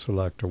and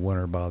select a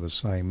winner by the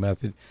same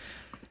method.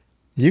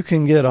 You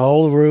can get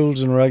all the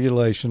rules and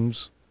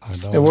regulations.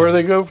 And where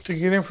they go to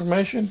get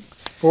information?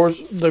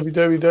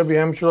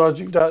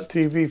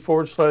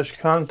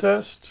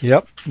 www.AmateurLogic.TV/contest.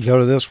 Yep. Go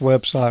to this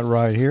website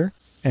right here,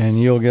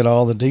 and you'll get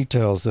all the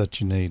details that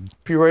you need.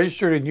 If you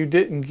registered and you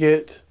didn't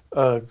get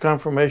a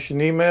confirmation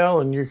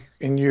email and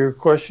you're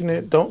questioning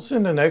it, don't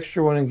send an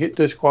extra one and get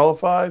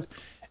disqualified.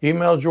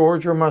 Email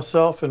George or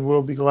myself, and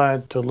we'll be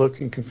glad to look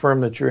and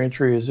confirm that your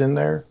entry is in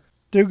there.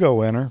 Do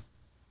go enter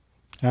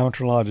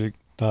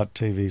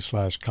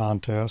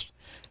AmateurLogic.TV/contest.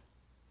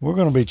 We're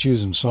going to be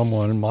choosing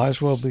someone. It might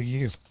as well be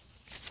you.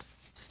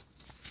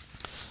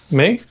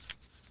 Me?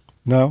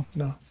 No.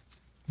 No.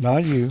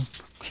 Not you.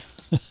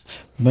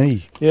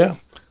 Me. Yeah.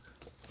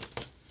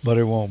 But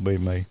it won't be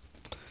me.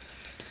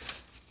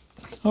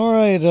 All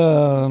right.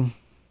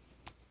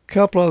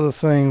 Couple other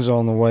things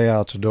on the way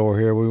out the door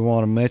here we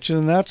want to mention,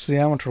 and that's the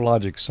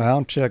AmateurLogic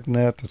Sound Check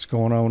Net that's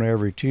going on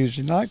every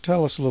Tuesday night.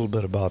 Tell us a little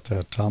bit about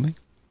that, Tommy.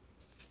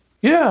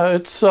 Yeah,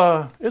 it's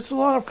a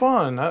lot of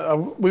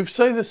fun. We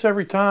say this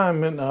every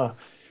time, and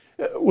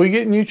we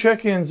get new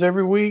check-ins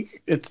every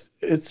week. It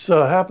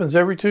happens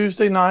every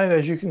Tuesday night,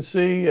 as you can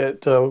see,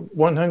 at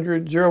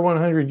 100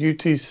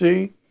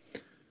 UTC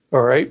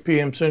or 8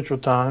 p.m. Central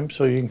Time,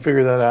 so you can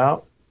figure that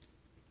out.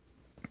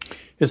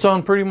 It's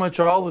on pretty much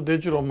all the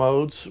digital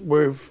modes.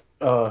 We've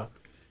got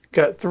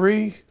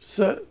three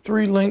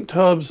linked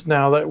hubs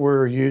now that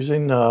we're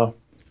using.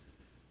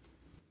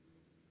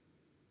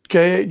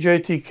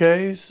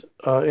 K8JTKs,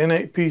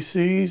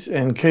 N8PCs,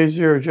 and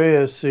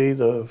K0JSC,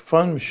 the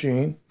fun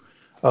machine,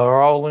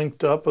 are all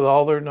linked up with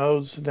all their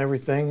nodes and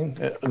everything,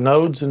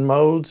 nodes and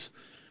modes.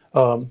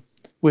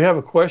 We have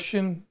a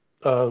question,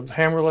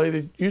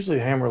 usually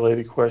a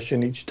ham-related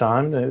question each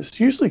time. And it's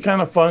usually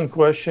kind of fun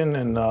question,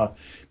 and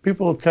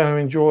people kind of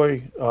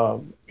enjoy,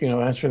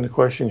 answering the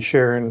question,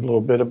 sharing a little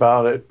bit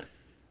about it.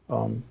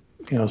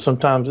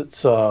 Sometimes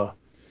it's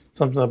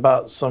something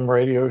about some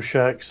Radio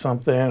Shack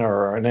something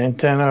or an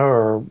antenna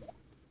or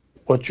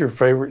what your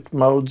favorite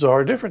modes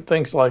are, different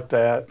things like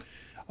that.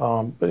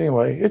 But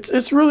anyway,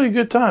 it's really a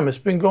good time. It's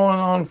been going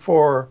on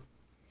for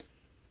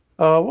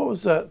what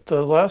was that?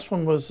 The last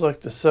one was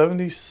like the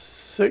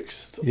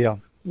 76th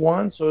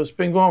one, so it's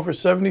been going for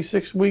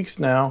 76 weeks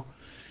now,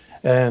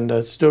 and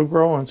it's still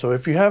growing. So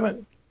if you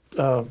haven't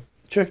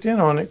checked in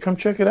on it, come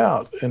check it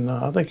out, and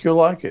I think you'll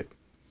like it.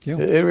 Yeah.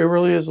 It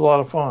really is a lot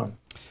of fun.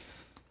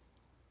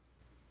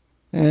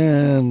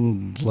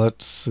 And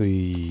let's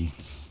see,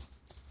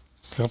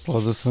 a couple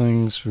other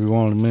things we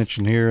wanted to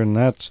mention here, and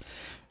that's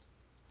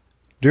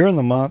during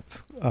the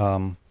month,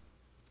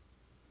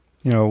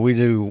 we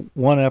do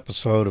one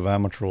episode of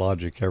Amateur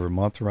Logic every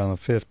month around the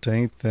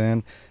 15th,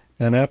 and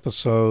an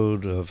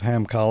episode of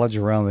Ham College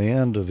around the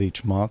end of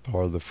each month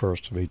or the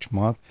first of each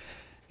month.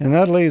 And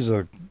that leaves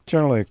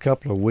generally a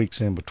couple of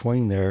weeks in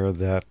between there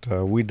that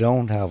we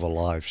don't have a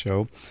live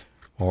show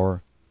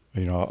or,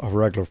 a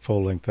regular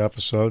full-length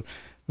episode.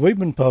 We've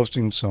been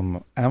posting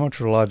some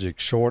Amateur Logic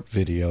short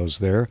videos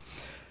there.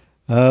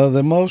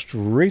 The most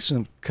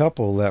recent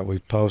couple that we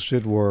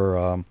posted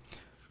were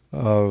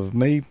of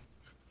me.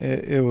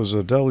 It was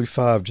a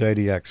W5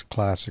 JDX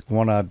Classic,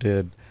 one I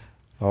did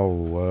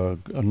a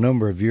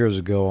number of years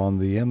ago on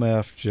the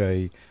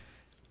MFJ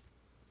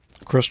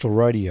Crystal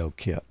Radio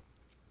Kit.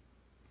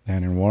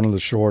 And in one of the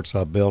shorts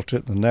I built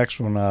it. The next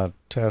one I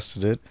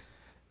tested it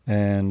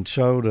and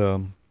showed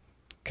a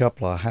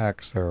couple of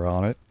hacks there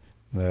on it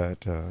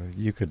that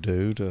you could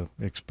do to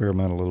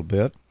experiment a little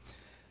bit.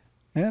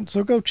 And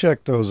so go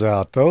check those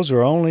out. Those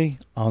are only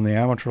on the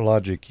Amateur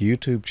Logic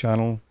YouTube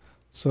channel.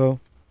 So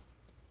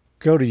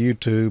go to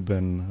YouTube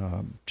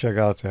and check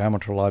out the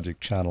Amateur Logic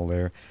channel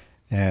there,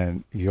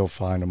 and you'll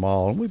find them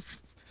all. And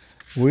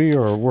we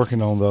are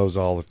working on those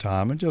all the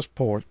time and just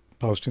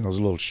posting those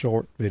little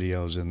short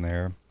videos in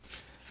there.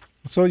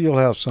 So you'll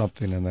have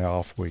something in the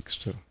off weeks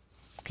to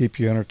keep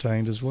you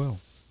entertained as well.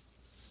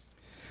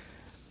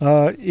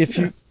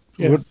 You're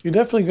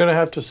definitely going to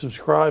have to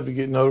subscribe to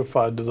get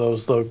notified to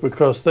those, though,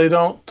 because they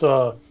don't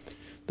go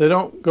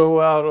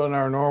out on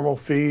our normal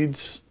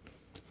feeds.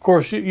 Of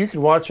course, you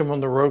can watch them on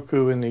the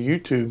Roku and the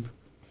YouTube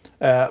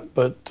app,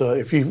 but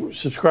if you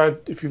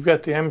subscribe, if you've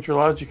got the Amateur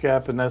Logic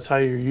app and that's how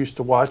you're used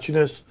to watching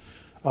us,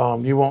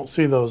 you won't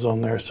see those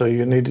on there. So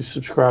you need to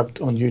subscribe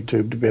on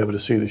YouTube to be able to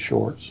see the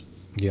shorts.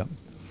 Yeah.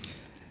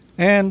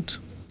 And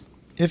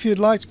if you'd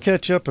like to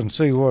catch up and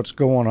see what's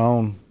going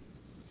on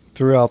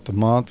throughout the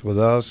month with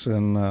us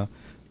and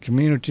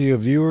community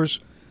of viewers,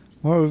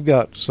 well, we've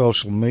got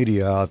social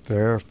media out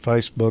there,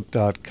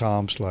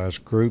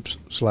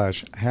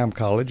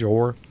 facebook.com/groups/hamcollege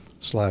or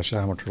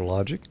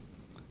 /amateurlogic.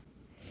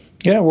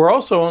 Yeah, we're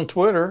also on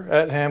Twitter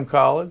at Ham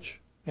College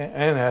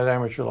and at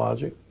Amateur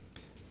Logic.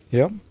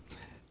 Yep.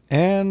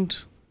 And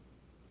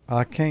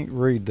I can't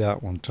read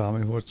that one,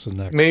 Tommy. What's the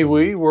next one?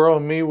 MeWe. We're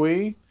on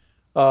MeWe.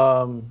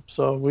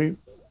 So we,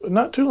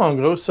 not too long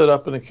ago, set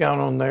up an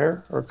account on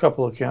there, or a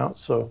couple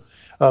accounts. So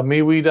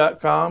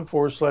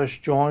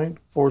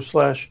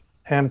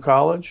MeWe.com/join/Ham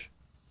College.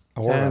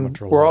 Or and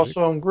we're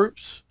also on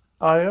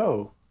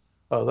Groups.io.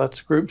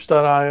 That's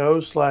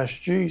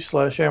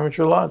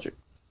groups.io/G/AmateurLogic.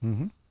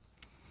 Mm-hmm.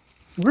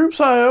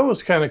 Groups.io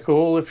is kind of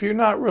cool. If you're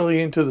not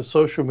really into the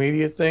social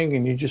media thing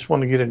and you just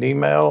want to get an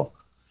email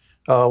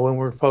when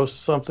we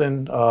post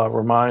something,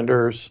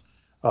 reminder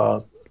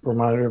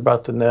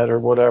about the net or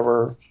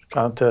whatever,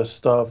 contest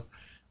stuff,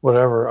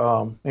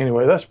 whatever.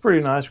 Anyway, that's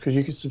pretty nice because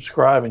you can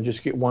subscribe and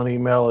just get one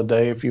email a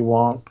day if you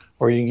want,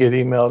 or you can get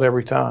emailed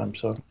every time.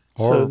 So it's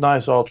a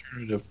nice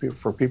alternative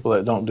for people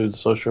that don't do the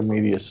social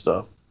media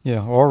stuff.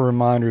 Yeah, or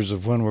reminders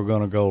of when we're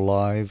going to go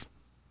live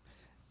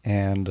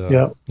and,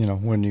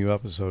 when new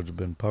episodes have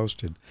been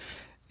posted.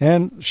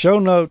 And show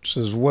notes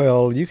as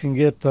well. You can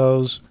get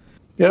those.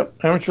 Yep,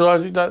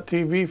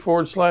 AmateurLogic.TV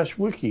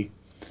 /wiki.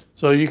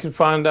 So you can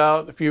find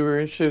out if you were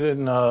interested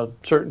in a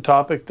certain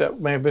topic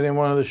that may have been in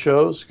one of the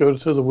shows, go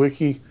to the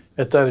wiki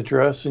at that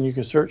address and you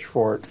can search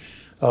for it.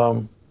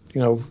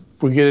 If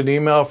we get an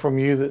email from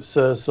you that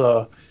says,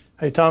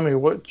 hey, Tommy,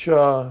 which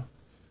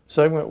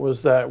segment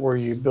was that where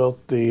you built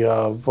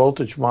the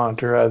voltage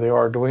monitor out of the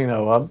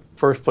Arduino?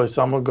 First place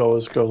I'm going to go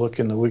is go look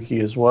in the wiki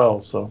as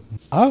well. So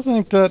I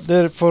think that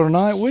did it for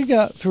tonight. We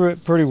got through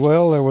it pretty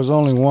well. There was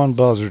only one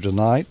buzzer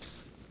tonight.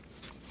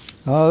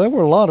 There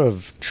were a lot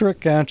of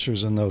trick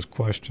answers in those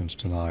questions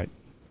tonight.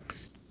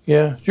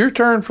 Yeah, your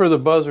turn for the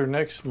buzzer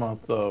next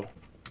month, though.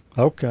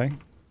 Okay.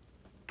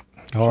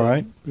 All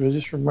right. You'll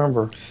just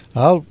remember.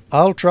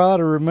 I'll try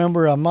to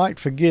remember. I might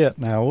forget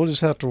now. We'll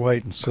just have to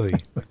wait and see,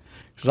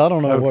 because I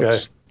don't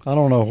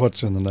know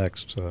what's in the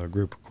next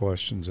group of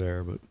questions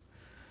there, but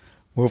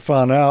we'll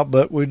find out.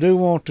 But we do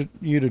want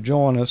you to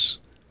join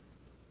us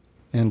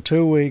in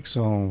 2 weeks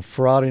on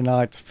Friday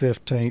night, the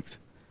 15th.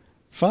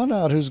 Find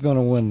out who's going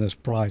to win this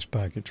prize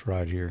package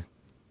right here.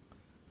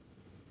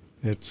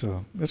 It's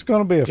going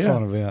to be a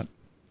fun event.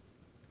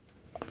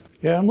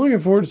 Yeah, I'm looking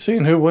forward to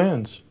seeing who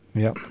wins.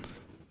 Yep.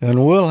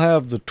 And we'll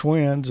have the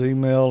twins,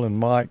 Emil and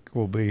Mike,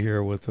 will be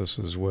here with us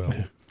as well.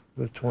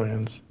 The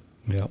twins.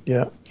 Yep.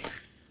 Yeah.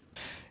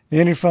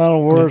 Any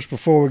final words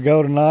before we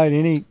go tonight?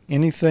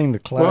 Anything the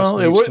class Well,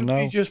 it needs to wouldn't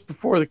know? be just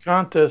before the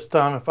contest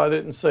time if I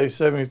didn't say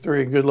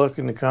 73 and good luck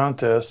in the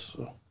contest.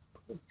 So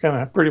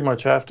kind of pretty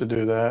much have to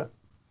do that.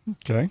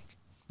 Okay.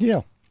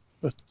 Yeah.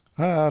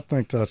 I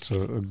think that's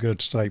a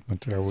good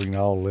statement there we can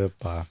all live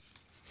by.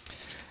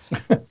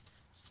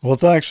 Well,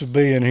 thanks for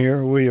being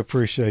here. We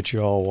appreciate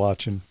you all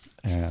watching.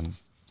 And,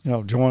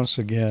 join us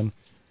again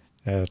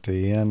at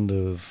the end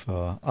of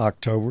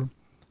October.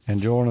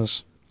 And join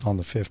us on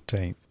the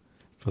 15th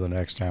for the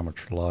next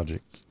Amateur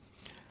Logic.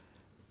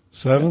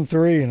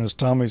 7-3, and as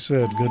Tommy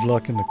said, good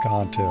luck in the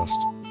contest.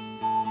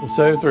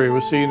 73.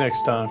 We'll see you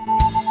next time.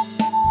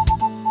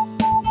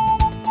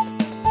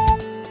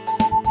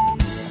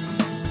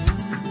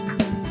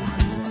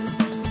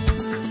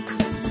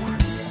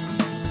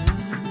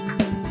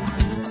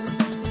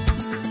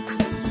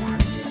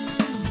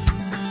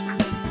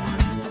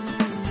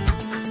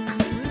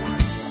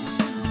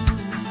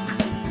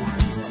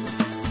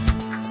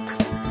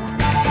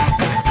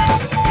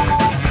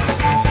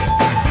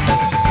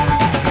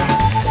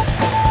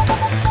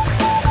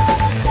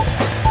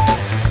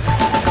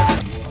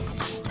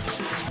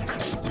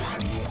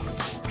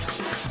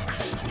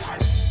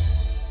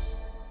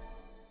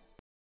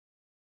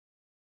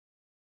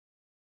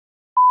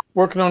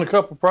 Working on a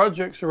couple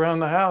projects around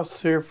the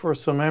house here for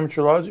some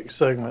Amateur Logic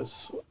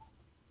segments.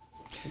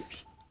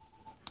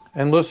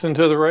 And listen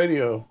to the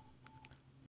radio.